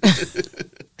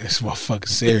 This motherfucker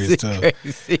serious, though.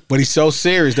 But he's so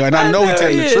serious, though. And I know he's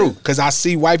telling the truth because I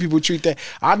see white people treat that.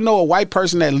 I know a white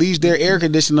person that leaves their air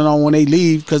conditioning on when they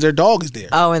leave because their dog is there.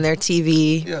 Oh, and their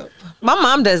TV. Yeah. My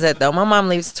mom does that, though. My mom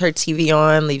leaves her TV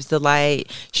on, leaves the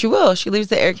light. She will. She leaves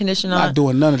the air conditioner on. Not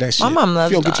doing none of that shit. My mom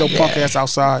loves If you don't get your punk ass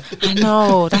outside. I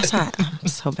know. That's why I'm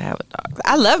so bad with dogs.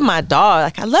 I love my dog.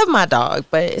 Like, I love my dog,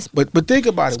 but it's. But think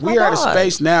about it. We are at a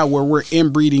space now where we're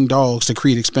inbreeding dogs to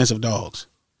create expensive dogs.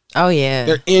 Oh, yeah.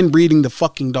 They're inbreeding the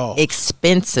fucking dog.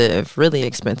 Expensive. Really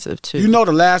expensive, too. You know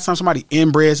the last time somebody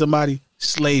inbred somebody?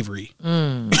 Slavery.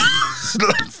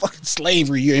 Fucking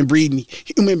slavery. You're inbreeding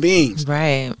human beings.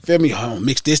 Right. Feel me? Oh,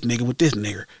 mix this nigga with this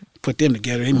nigga. Put them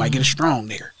together. They might get a strong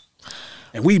nigga.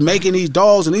 And we making these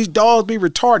dogs, and these dogs be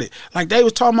retarded. Like they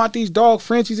was talking about these dog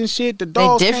Frenchies and shit. The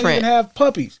dogs can't even have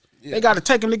puppies. Yeah. They got to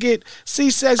take them to get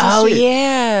C-section shit. Oh,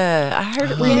 yeah. I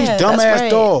heard we these dumbass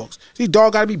dogs. These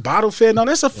dogs got to be bottle fed. No,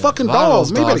 that's a fucking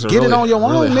dog. Man, you better get it on your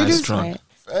own, niggas. Right.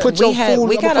 Put your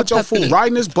food right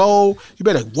in this bowl. You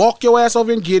better walk your ass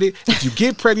over and get it. If you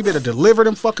get pregnant, you better deliver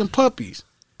them fucking puppies.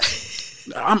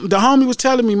 The homie was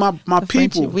telling me my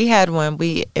people. We had one.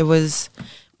 We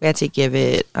had to give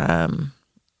it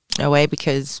away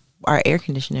because our air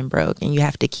conditioning broke, and you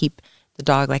have to keep the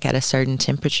dog like at a certain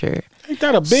temperature. Ain't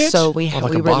that a bitch? So we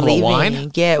were leaving.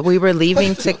 Wine? Yeah, we were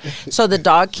leaving to. So the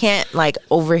dog can't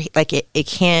it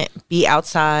can't be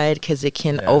outside because it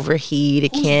can overheat.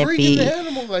 It can't be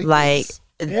like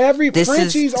every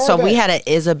Frenchies. We had an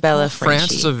Isabella Frenchie.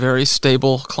 France is a very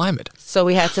stable climate. So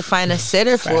we had to find a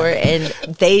sitter for it, and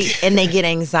they get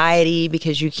anxiety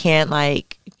because you can't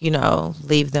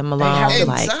leave them alone.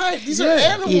 These are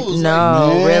animals.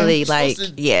 Really,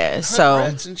 so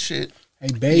rats and shit. Hey,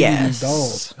 baby, these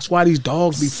dogs. That's why these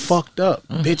dogs be fucked up.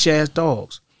 Bitch ass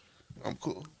dogs. I'm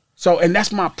cool. So, and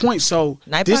that's my point. So,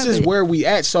 this is where we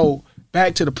at. So,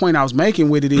 back to the point I was making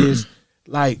with it is,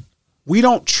 like, we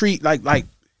don't treat like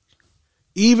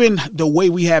even the way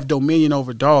we have dominion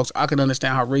over dogs. I can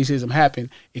understand how racism happened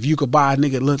if you could buy a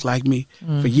nigga that looked like me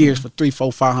for years for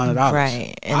 $300, $400, $500.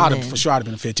 Right. For sure I'd have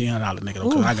been a $1,500 nigga though,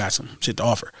 because I got some shit to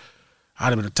offer. I'd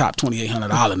have been a top $2,800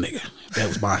 nigga if that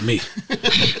was buying me.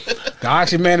 The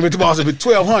auction man with the boss have been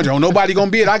 $1,200. Oh, nobody gonna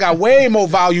bid. I got way more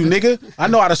value, nigga. I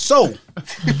know how to sew.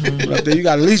 But then you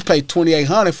got to at least pay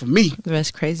 $2,800 for me.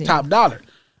 That's crazy. Top dollar.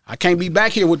 I can't be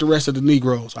back here with the rest of the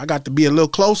Negroes. I got to be a little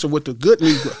closer with the good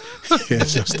Negro. Yeah,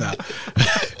 just stop.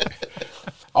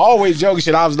 Always joking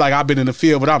shit. I was like, I've been in the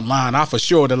field, but I'm lying. I for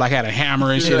sure that like had a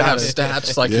hammer and shit. I have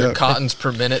stats like your cottons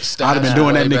per minute stats. I'd have been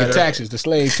doing that nigga taxes, the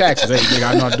slave taxes. Hey, nigga,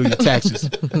 I know how to do your taxes.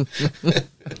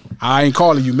 I ain't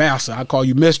calling you master. I call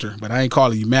you mister, but I ain't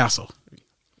calling you master.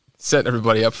 Setting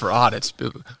everybody up for audits.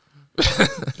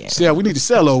 Yeah, we need to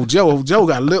sell old Joe. Old Joe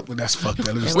got lip, but that's fucked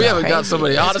up. We haven't got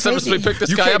somebody honest ever since we picked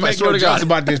this guy up. I swear to God.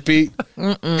 About this, Pete.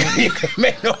 I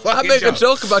make a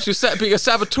joke about you being a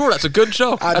saboteur. That's a good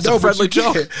joke. That's a friendly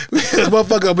joke. This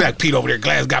motherfucker will be like, Pete over there,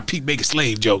 glass got Pete making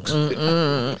slave jokes.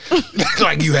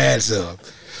 Like you had some.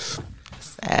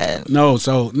 Sad. No,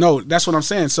 that's what I'm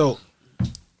saying. So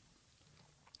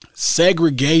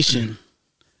segregation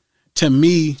to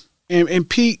me, and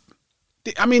Pete,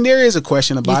 I mean, there is a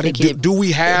question about it. Do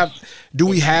we have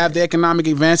the economic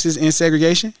advances in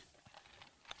segregation?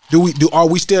 Are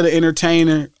we still the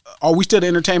entertainer? Are we still the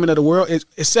entertainment of the world?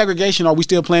 Is segregation? Are we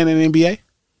still playing in the NBA?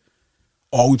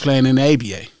 Or are we playing in the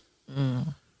ABA?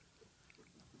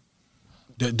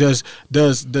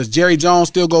 Does Jerry Jones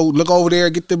still go look over there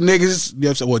and get them niggas?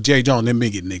 You know, well, Jerry Jones them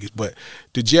big niggas, but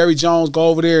did Jerry Jones go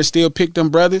over there and still pick them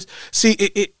brothers?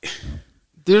 See,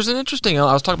 there's an interesting.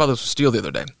 I was talking about this with Steele the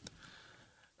other day.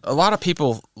 A lot of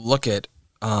people look at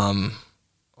a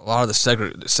lot of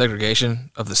the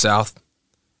segregation of the South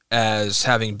as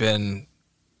having been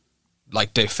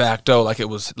like de facto, like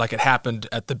it happened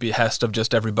at the behest of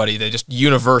just everybody. They just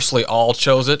universally all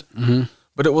chose it,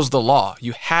 but it was the law.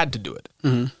 You had to do it,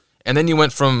 and then you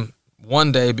went from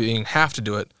one day being have to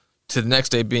do it to the next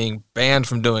day being banned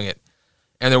from doing it.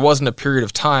 And there wasn't a period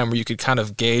of time where you could kind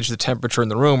of gauge the temperature in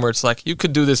the room where it's like, you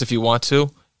could do this if you want to.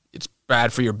 It's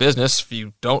bad for your business. If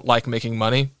you don't like making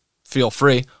money, feel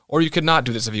free. Or you could not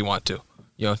do this if you want to.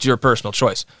 You know, it's your personal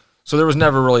choice. So there was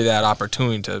never really that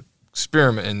opportunity to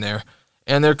experiment in there.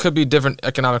 And there could be different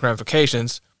economic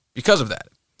ramifications because of that.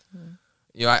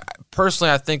 You know,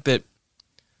 I think that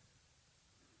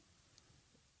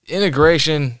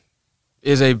integration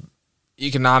is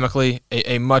economically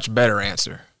a much better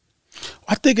answer.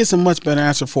 I think it's a much better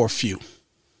answer for a few.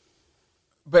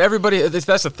 But everybody,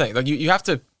 that's the thing. Like you have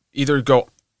to either go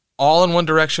all in one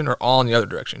direction or all in the other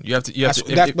direction.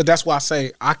 But that's why I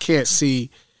say I can't see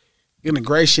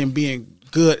integration being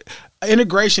good.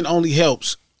 Integration only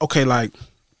helps. Okay, like.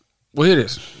 Well, here it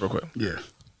is, real quick. Yeah.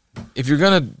 If you're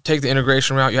going to take the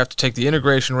integration route, you have to take the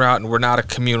integration route, and we're not a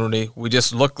community. We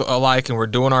just look alike, and we're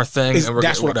doing our thing, and we're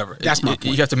whatever. That's my point.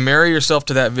 You have to marry yourself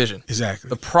to that vision. Exactly.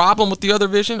 The problem with the other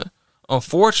vision,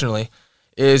 unfortunately,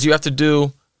 is you have to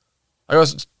do. I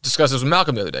was discussing this with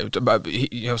Malcolm the other day, about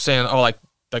saying, like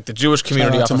the Jewish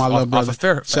community off of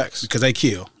Fairfax because they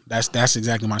kill. That's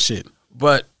exactly my shit.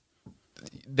 But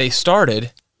they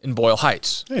started in Boyle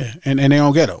Heights. Yeah, and they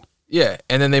on ghetto. Yeah,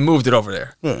 and then they moved it over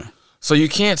there. Yeah. So you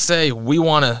can't say we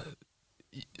want to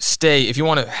stay, if you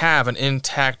want to have an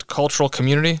intact cultural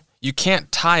community, you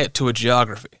can't tie it to a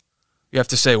geography. You have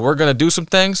to say we're going to do some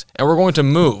things and we're going to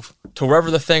move to wherever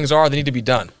the things are that need to be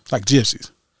done. Like gypsies.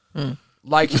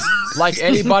 Like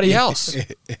anybody else.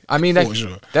 I mean,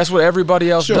 that's what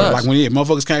everybody else does. Like when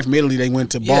motherfuckers came from Italy, they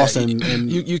went to Boston.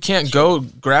 And you can't go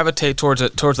gravitate towards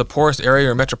the poorest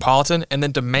area or metropolitan and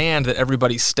then demand that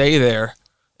everybody stay there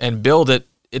and build it.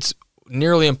 It's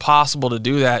nearly impossible to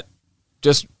do that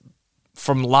just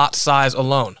from lot size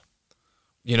alone,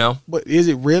 you know? But is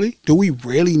it really? Do we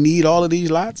really need all of these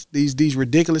lots? These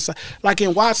ridiculous, like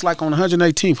in Watts, like on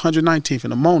 118th, 119th,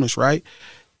 and the Monas, right?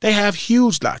 They have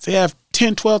huge lots. They have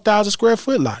 10, 12,000 square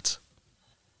foot lots.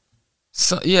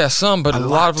 Some, but a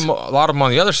lot of them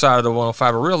on the other side of the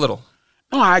 105 are real little.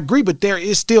 No, I agree, but there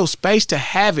is still space to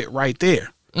have it right there.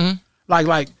 Mm-hmm.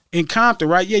 Like in Compton,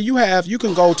 right? Yeah, you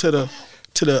can go to the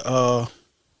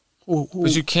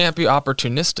but you can't be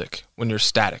opportunistic when you're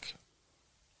static.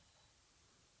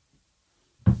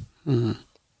 Mm-hmm.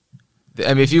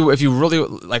 I mean, if you really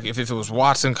like, if it was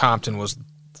Watson, Compton was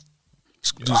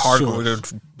hard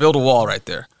to build a wall right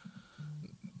there.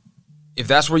 If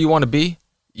that's where you want to be,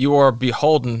 you are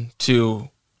beholden to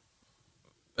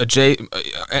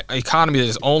economy that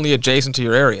is only adjacent to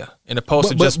your area, in opposed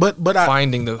to just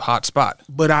finding the hot spot.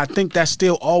 But I think that's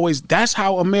still always, that's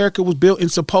how America was built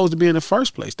and supposed to be in the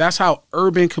first place. That's how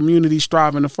urban communities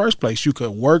strive in the first place. You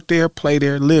could work there, play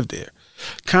there, live there.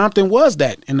 Compton was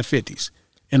that in the 50s,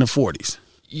 in the 40s.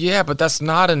 Yeah, but that's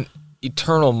not an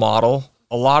eternal model.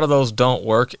 A lot of those don't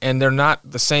work, and they're not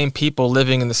the same people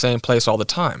living in the same place all the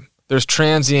time. There's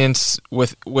transients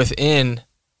within,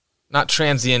 not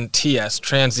transient TS,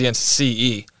 transient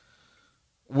CE.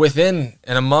 Within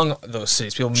and among those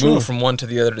cities, people move from one to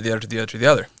the other, to the other, to the other, to the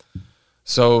other.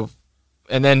 So,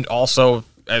 and then also,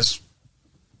 as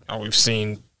we've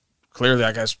seen clearly,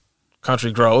 like as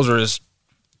country grows or as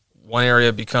one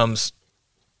area becomes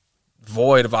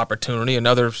void of opportunity,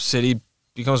 another city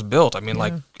becomes built. I mean,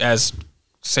 like as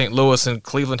St. Louis and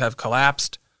Cleveland have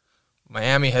collapsed,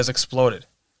 Miami has exploded.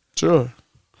 Sure.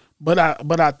 But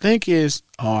I think is,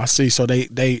 I see. So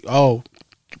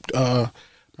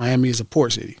Miami is a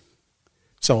port city.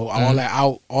 So all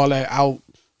that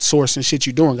outsourcing shit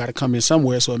you're doing got to come in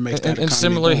somewhere. So it makes that. And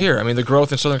similar here. I mean, the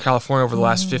growth in Southern California over the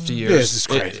last 50 years, this is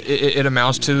crazy. It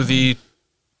amounts to the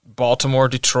Baltimore,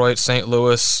 Detroit, St.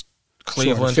 Louis,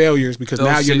 Cleveland failures, because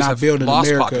now you're not building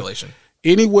America. Population.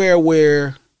 Anywhere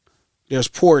where there's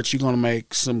ports, you're going to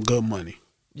make some good money.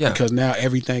 Yeah. Because now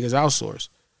everything is outsourced.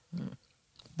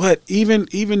 But even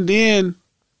then,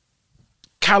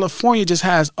 California just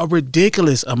has a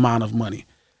ridiculous amount of money.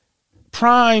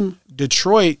 Prime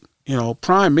Detroit,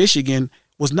 prime Michigan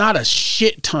was not a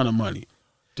shit ton of money.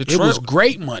 Detroit, it was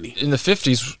great money. In the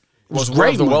 50s, was one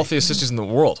of the wealthiest cities in the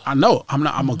world. I know.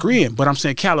 I'm agreeing. But I'm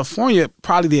saying California,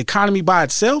 probably the economy by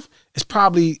itself is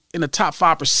probably in the top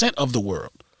 5% of the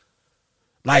world.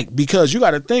 Like, because you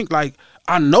got to think, like,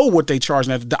 I know what they charge.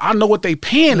 I know what they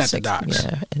paying at the docks.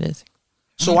 Yeah, it is.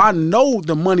 So I know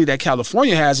the money that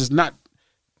California has is not.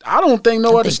 I don't think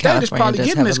no other state is probably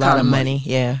getting this kind of money.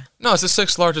 Yeah. No, it's the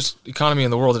 6th largest economy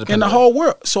in the world. In the whole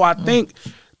world. So I think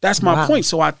that's my point.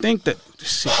 So I think that,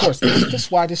 of course, this is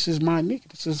why this is my nigga.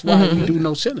 This is why we do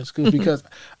no sentence. Because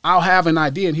I'll have an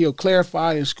idea and he'll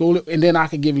clarify and school it, and then I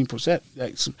can give him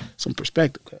some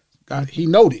perspective. God, he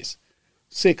know this.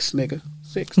 6, nigga.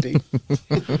 60.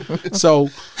 So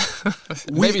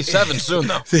maybe 7 soon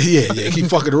though. Yeah, keep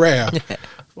fucking around.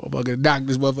 Motherfucker knock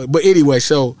this motherfucker. But anyway,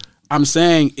 so I'm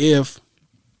saying if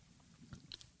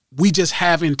we just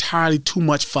have entirely too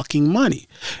much fucking money,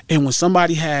 and when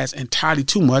somebody has entirely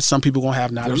too much, some people gonna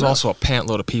have not There's enough. also a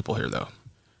pantload of people here though,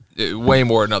 way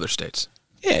more in other states.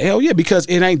 Yeah, hell yeah, because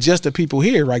it ain't just the people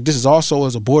here. Like, this is also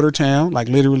as a border town. Like,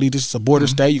 literally, this is a border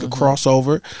state. You can cross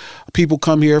over. People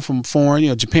come here from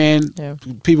foreign, Japan. Yeah.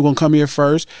 People gonna come here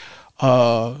first.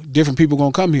 Different people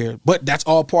gonna come here, but that's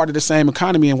all part of the same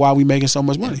economy and why we making so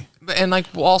much money. And like,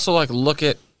 we'll also like look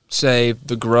at, say,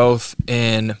 the growth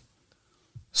in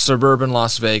suburban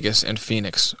Las Vegas and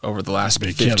Phoenix over the last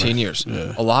 15 years.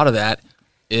 Yeah. A lot of that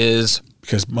is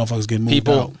because motherfuckers getting moved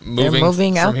people out.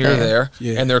 moving out from here to there,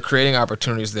 Yeah. and they're creating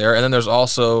opportunities there. And then there's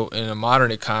also, in a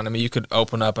modern economy, you could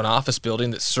open up an office building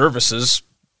that services,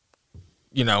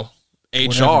 HR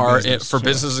for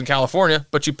businesses in California,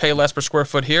 but you pay less per square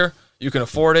foot here. You can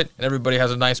afford it, and everybody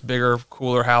has a nice, bigger,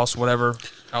 cooler house, whatever,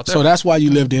 out there. So that's why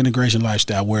you live the integration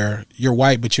lifestyle, where you're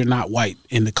white, but you're not white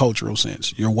in the cultural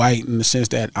sense. You're white in the sense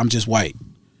that I'm just white.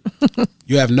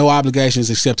 You have no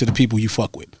obligations except to the people you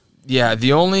fuck with. Yeah,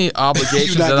 the only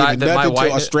obligations that my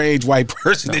whiteness, a strange white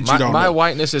person that you don't know. My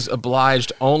whiteness is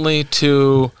obliged only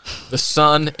to the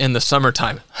sun in the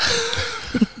summertime.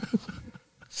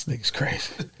 This nigga's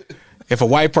crazy. If a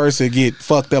white person get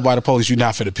fucked up by the police, you're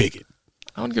not finna pick it.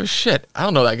 I don't give a shit. I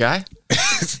don't know that guy.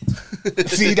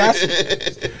 See,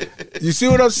 you see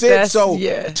what I'm saying?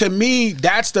 To me,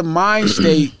 that's the mind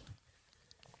state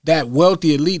that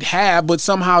wealthy elite have, but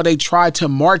somehow they try to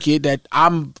market that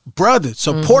I'm brother,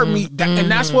 support me. And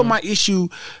that's what my issue,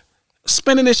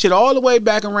 spinning this shit all the way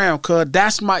back around, cuz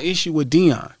that's my issue with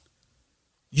Deion.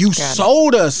 You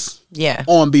sold us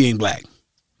on being black.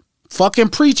 Fucking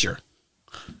preacher.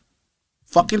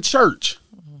 Fucking church.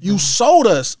 You sold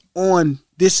us on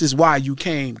this is why you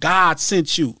came. God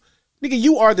sent you. Nigga,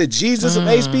 you are the Jesus of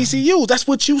HBCUs. That's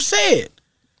what you said.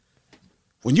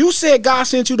 When you said God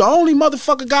sent you, the only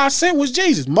motherfucker God sent was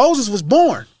Jesus. Moses was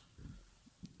born.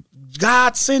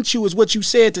 God sent you is what you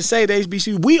said to say to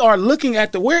HBCU. We are looking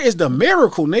at where is the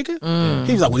miracle, nigga?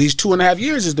 He was like, well, these 2.5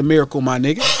 years is the miracle, my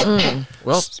nigga.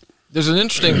 Well, there's an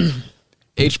interesting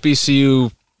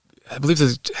HBCU, I believe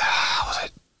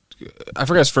I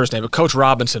forget his first name, but Coach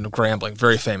Robinson of Grambling,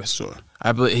 very famous. Sure.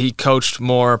 I believe he coached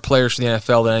more players for the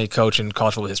NFL than any coach in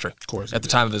college football history. Of course. At the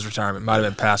time of his retirement. Might have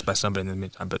been passed by somebody in the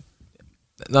meantime, but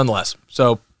nonetheless.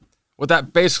 So What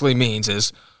that basically means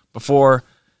is before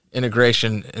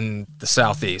integration in the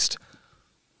Southeast,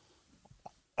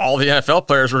 all the NFL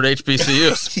players were at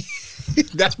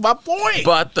HBCUs. That's my point.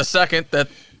 But the second that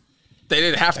they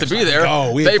didn't have to be there,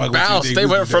 they bounced. They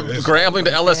went from Grambling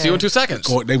to LSU in 2 seconds.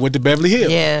 They went to Beverly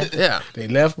Hills. Yeah. They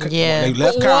left. Yeah. They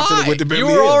left Compton and went to Beverly You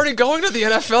Hills. were already going to the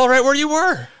NFL right where you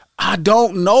were. I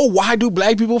don't know. Why do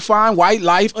black people find white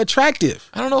life attractive?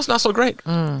 I don't know. It's not so great.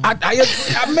 Man,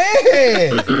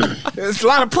 it's a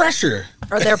lot of pressure.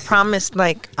 Or they're promised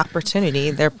like opportunity.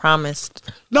 They're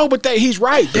promised. No, but he's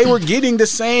right. They were getting the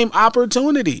same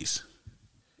opportunities.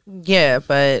 Yeah,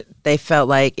 but they felt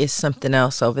like it's something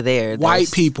else over there.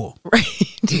 White people. Right.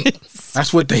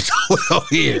 That's what they told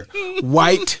here.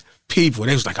 White people.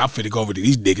 They was like, I'm finna go over to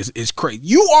these niggas. It's crazy.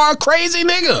 You are a crazy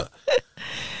nigga.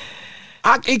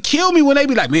 It killed me when they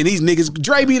be like, man, these niggas.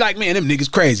 Dre be like, man, them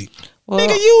niggas crazy. Well,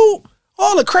 nigga, you,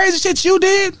 all the crazy shit you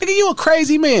did, nigga, you a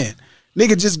crazy man.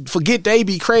 Nigga, just forget they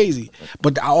be crazy.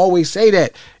 But I always say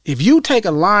that if you take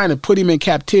a lion and put him in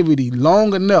captivity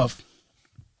long enough,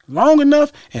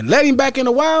 and let him back in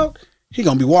the wild, he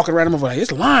gonna be walking around him like,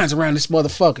 there's lions around this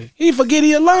motherfucker. He forget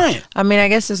he a lion. I mean, I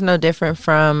guess it's no different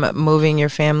from moving your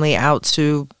family out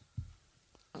to,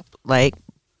 like,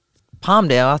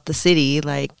 Palmdale, out the city,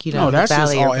 like, you know, no, that's the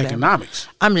valley just all or whatever. economics.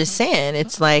 I'm just saying,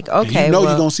 it's like, okay, and you know, well,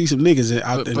 you're gonna see some niggas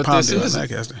out in Palmdale.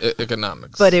 This is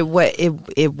economics. But it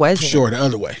wasn't. Sure, the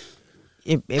other way.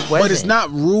 It wasn't. But it's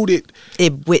not rooted.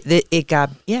 It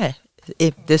got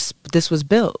This was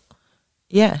built.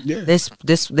 Yeah. This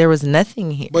there was nothing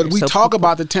here. But we talk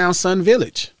about the town Sun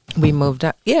Village. We moved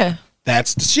up. Yeah.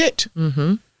 That's the shit.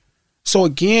 Mm-hmm. So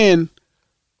again,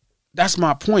 that's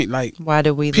my point. Like, why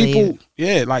do we people? leave?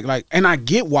 Yeah, like, and I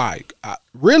get why.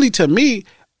 Really, to me,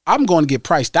 I'm going to get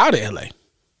priced out of LA,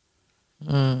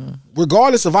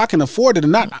 regardless if I can afford it or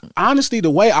not. Honestly, the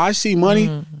way I see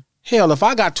money, hell, if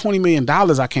I got $20 million,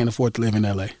 I can't afford to live in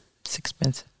LA. It's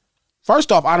expensive.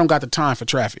 First off, I don't got the time for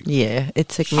traffic. Yeah, it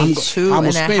took me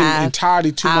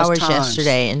 2.5 hours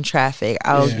yesterday in traffic.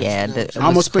 Oh yeah,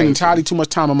 I'm gonna spend entirely too much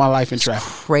time in my life in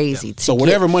traffic. Crazy. So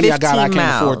whatever money I got, I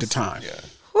can't afford the time.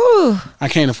 Whew. I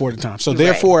can't afford the time. So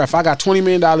therefore, if I got $20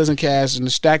 million in cash and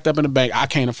it's stacked up in the bank, I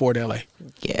can't afford LA.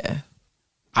 Yeah.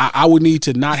 I would need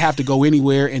to not have to go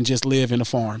anywhere and just live in the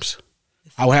farms.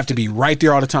 I would have to be right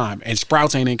there all the time. And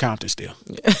Sprouts ain't in Compton still.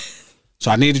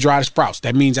 So I need to drive to Sprouts.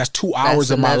 That means that's 2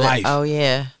 hours of my life. Oh,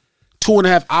 yeah.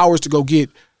 2.5 hours to go get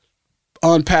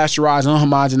unpasteurized,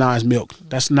 unhomogenized milk.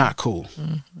 That's not cool.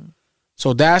 Mm-hmm.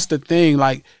 So that's the thing.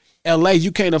 Like, LA,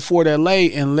 you can't afford LA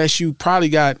unless you probably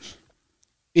got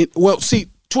it. Well, see,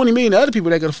 20 million to other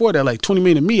people, they can afford LA. 20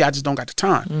 million to me, I just don't got the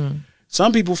time.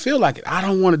 Some people feel like it. I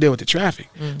don't want to deal with the traffic.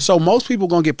 So most people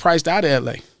going to get priced out of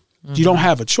LA. You don't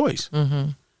have a choice.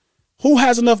 Who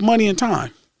has enough money and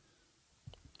time?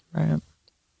 Right.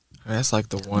 That's like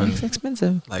the one. It's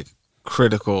expensive. Like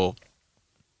critical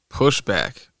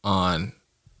pushback on,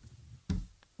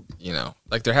 you know,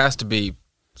 like there has to be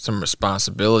some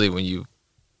responsibility when you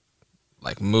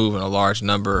like move in a large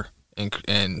number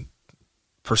and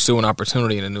pursue an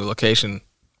opportunity in a new location,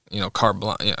 you know, carte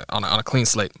blanche, you know, on a clean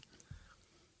slate.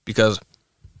 Because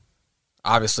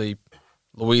obviously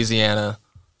Louisiana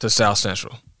to South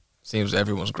Central, seems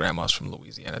everyone's grandma's from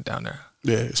Louisiana down there.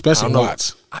 Yeah, especially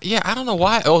Watts. Yeah, I don't know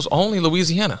why it was only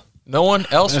Louisiana. No one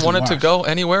else wanted to go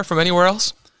anywhere from anywhere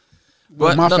else.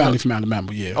 Well, my family from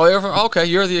Alabama, yeah. Oh, you're okay,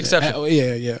 you're the exception.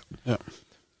 Yeah.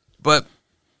 But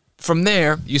from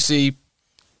there, you see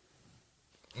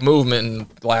movement in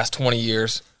the last 20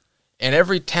 years, and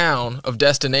every town of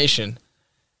destination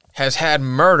has had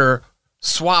murder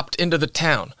swapped into the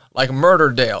town, like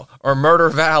Murderdale or Murder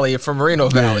Valley from Moreno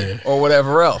Valley or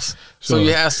whatever else. So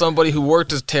you have somebody who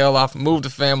worked his tail off, moved the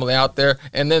family out there,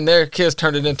 and then their kids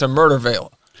turned it into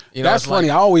Murdervale. You know, that's funny.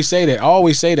 I always say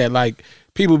that. Like,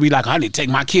 people be like, I need to take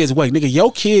my kids away. Nigga,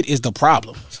 your kid is the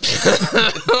problem.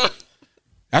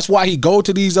 That's why he go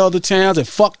to these other towns and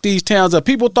fuck these towns up.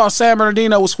 People thought San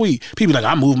Bernardino was sweet. People like,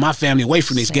 I moved my family away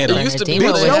from this ghetto. Bitch,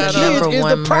 your kids is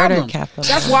the problem.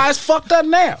 That's why it's fucked up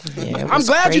now. Yeah, I'm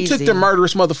glad you took the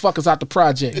murderous motherfuckers out the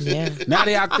project. Yeah. Now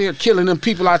they out there killing them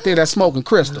people out there that's smoking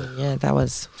crystal. Yeah, that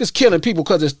was just killing people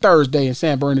because it's Thursday in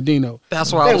San Bernardino.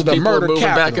 That's why all those people are moving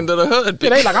back into the hood. Yeah,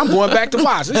 they like, I'm going back to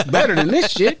Watts. It's better than this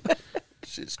shit.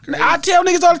 I tell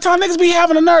niggas all the time, niggas be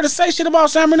having a nerve to say shit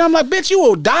about San Bernardino. I'm like, bitch, you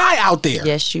will die out there.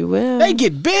 Yes, you will. They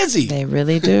get busy. They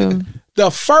really do.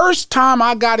 The first time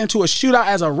I got into a shootout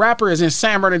as a rapper is in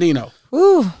San Bernardino.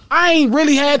 Ooh. I ain't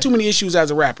really had too many issues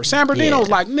as a rapper. San Bernardino's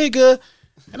like, nigga.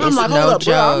 And I'm like, hold up,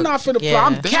 bro. I'm not finna play.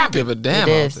 I'm capping. Give a damn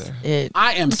out there.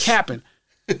 I am capping.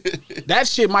 That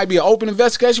shit might be an open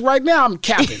investigation right now. I'm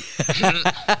capping.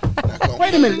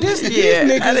 Wait a minute. These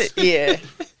niggas.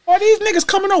 Are these niggas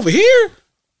coming over here?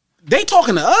 They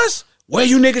talking to us? Where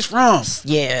you niggas from?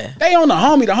 Yeah. They on the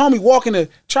homie walking to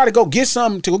try to go get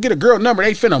something, to go get a girl number.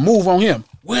 They finna move on him.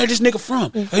 Where this nigga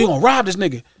from? They gonna rob this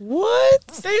nigga. What?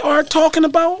 They are talking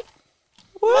about?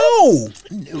 Whoa.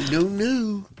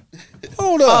 No.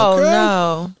 Hold up, Oh, girl.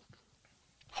 no.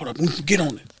 Hold up. We can get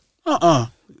on it.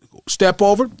 Step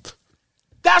over.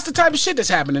 That's the type of shit that's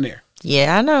happening there.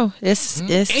 Yeah, I know. It's And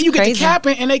you get crazy. to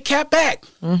capping and they cap back.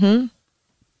 Mm-hmm.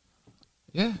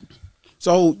 Yeah.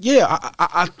 So, yeah,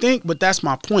 I think, but that's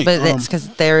my point. But that's because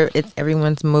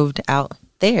everyone's moved out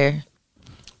there.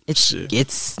 It's not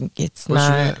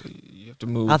You have to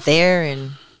move out there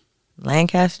in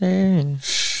Lancaster, and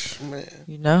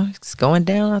you know it's going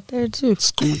down out there too.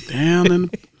 It's going down in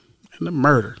the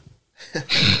murder.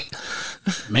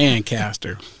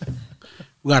 Mancaster.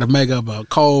 We got to make up a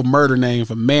cold murder name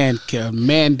for man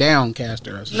down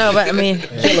caster. No, but I mean,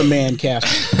 Killer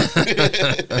Mancaster.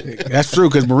 That's true,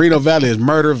 because Moreno Valley is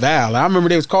Murder Valley. I remember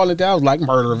they was calling it that. I was like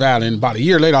Murder Valley, and about a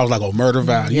year later, I was like, oh, Murder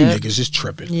Valley. You niggas just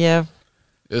tripping. Yeah.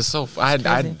 It's so. I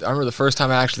remember the first time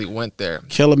I actually went there.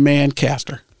 Killer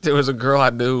Mancaster. There was a girl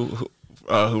I knew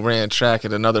who ran track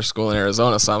at another school in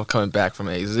Arizona, so I'm coming back from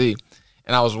AZ, and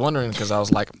I was wondering, because I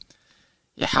was like,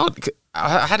 yeah,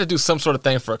 I had to do some sort of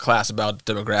thing for a class about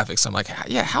demographics. I'm like,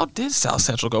 yeah, how did South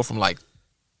Central go from like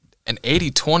an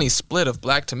 80-20 split of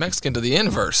black to Mexican to the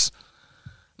inverse?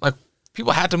 Like,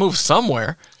 people had to move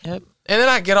somewhere. Yep. And then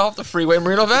I get off the freeway in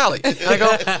Moreno Valley. And I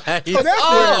go,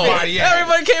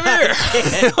 everybody came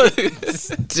here.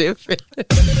 Stupid.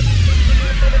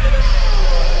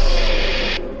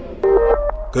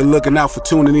 Good looking out for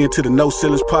tuning in to the No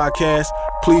Ceilings Podcast.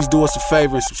 Please do us a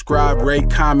favor and subscribe, rate,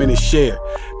 comment, and share.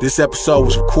 This episode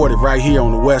was recorded right here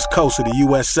on the West Coast of the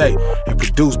USA and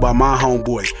produced by my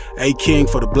homeboy, A. King,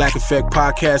 for the Black Effect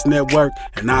Podcast Network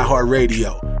and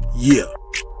iHeartRadio. Yeah.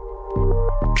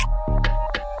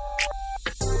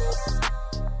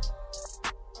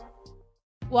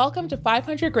 Welcome to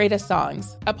 500 Greatest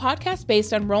Songs, a podcast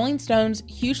based on Rolling Stone's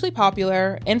hugely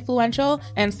popular, influential,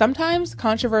 and sometimes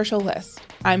controversial list.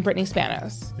 I'm Brittany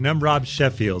Spanos. And I'm Rob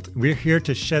Sheffield. We're here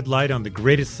to shed light on the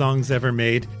greatest songs ever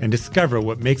made and discover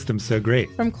what makes them so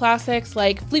great. From classics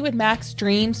like Fleetwood Mac's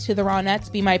Dreams to the Ronettes'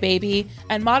 Be My Baby,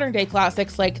 and modern-day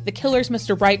classics like The Killer's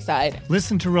Mr. Brightside.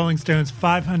 Listen to Rolling Stone's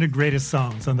 500 Greatest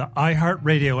Songs on the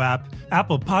iHeartRadio app,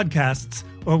 Apple Podcasts,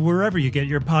 or wherever you get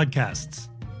your podcasts.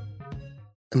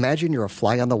 Imagine you're a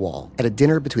fly on the wall at a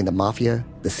dinner between the Mafia,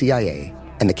 the CIA,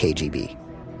 and the KGB.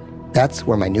 That's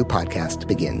where my new podcast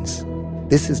begins.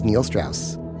 This is Neil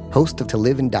Strauss, host of To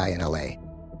Live and Die in LA,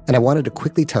 and I wanted to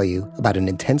quickly tell you about an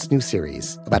intense new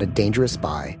series about a dangerous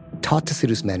spy taught to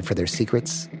seduce men for their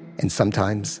secrets and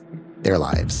sometimes their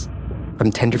lives.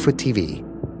 From Tenderfoot TV,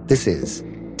 this is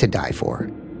To Die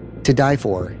For. To Die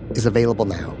For is available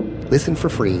now. Listen for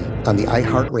free on the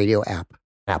iHeartRadio app,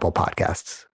 Apple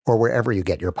Podcasts, or wherever you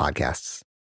get your podcasts.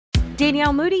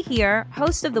 Danielle Moody here,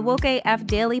 host of the Woke AF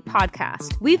Daily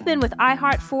podcast. We've been with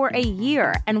iHeart for a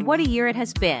year, and what a year it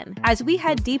has been. As we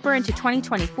head deeper into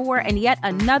 2024 and yet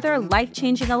another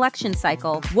life-changing election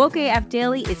cycle, Woke AF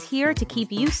Daily is here to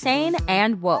keep you sane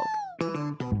and woke.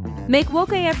 Make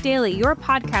Woke AF Daily your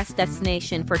podcast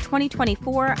destination for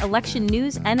 2024 election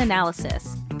news and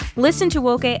analysis. Listen to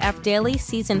Woke AF Daily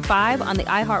Season 5 on the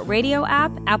iHeartRadio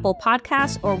app, Apple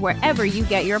Podcasts, or wherever you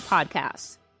get your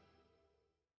podcasts.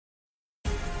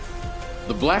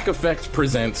 The Black Effect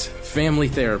presents Family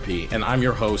Therapy, and I'm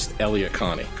your host, Elliot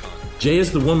Connie. Jay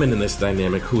is the woman in this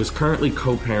dynamic who is currently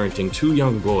co-parenting two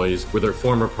young boys with her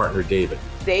former partner, David.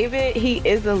 David, he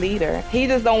is a leader. He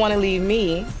just don't want to leave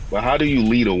me. But how do you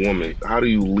lead a woman? How do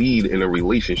you lead in a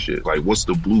relationship? Like, what's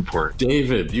the blueprint?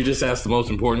 David, you just asked the most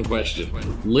important question.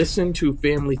 Listen to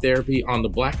Family Therapy on the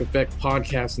Black Effect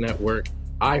Podcast Network,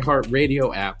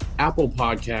 iHeartRadio app, Apple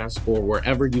Podcasts, or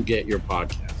wherever you get your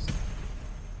podcasts.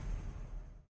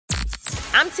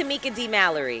 I'm Tamika D.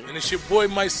 Mallory. And it's your boy,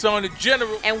 my son, the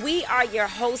General. And we are your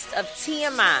hosts of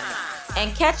TMI.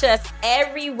 And catch us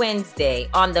every Wednesday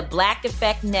on the Black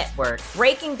Effect Network,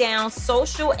 breaking down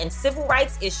social and civil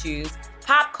rights issues,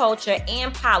 pop culture,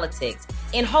 and politics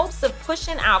in hopes of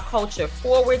pushing our culture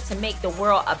forward to make the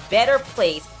world a better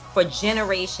place for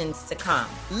generations to come.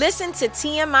 Listen to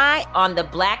TMI on the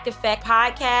Black Effect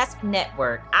Podcast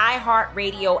Network,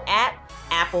 iHeartRadio app,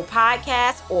 Apple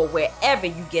Podcasts, or wherever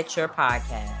you get your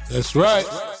podcasts. That's right.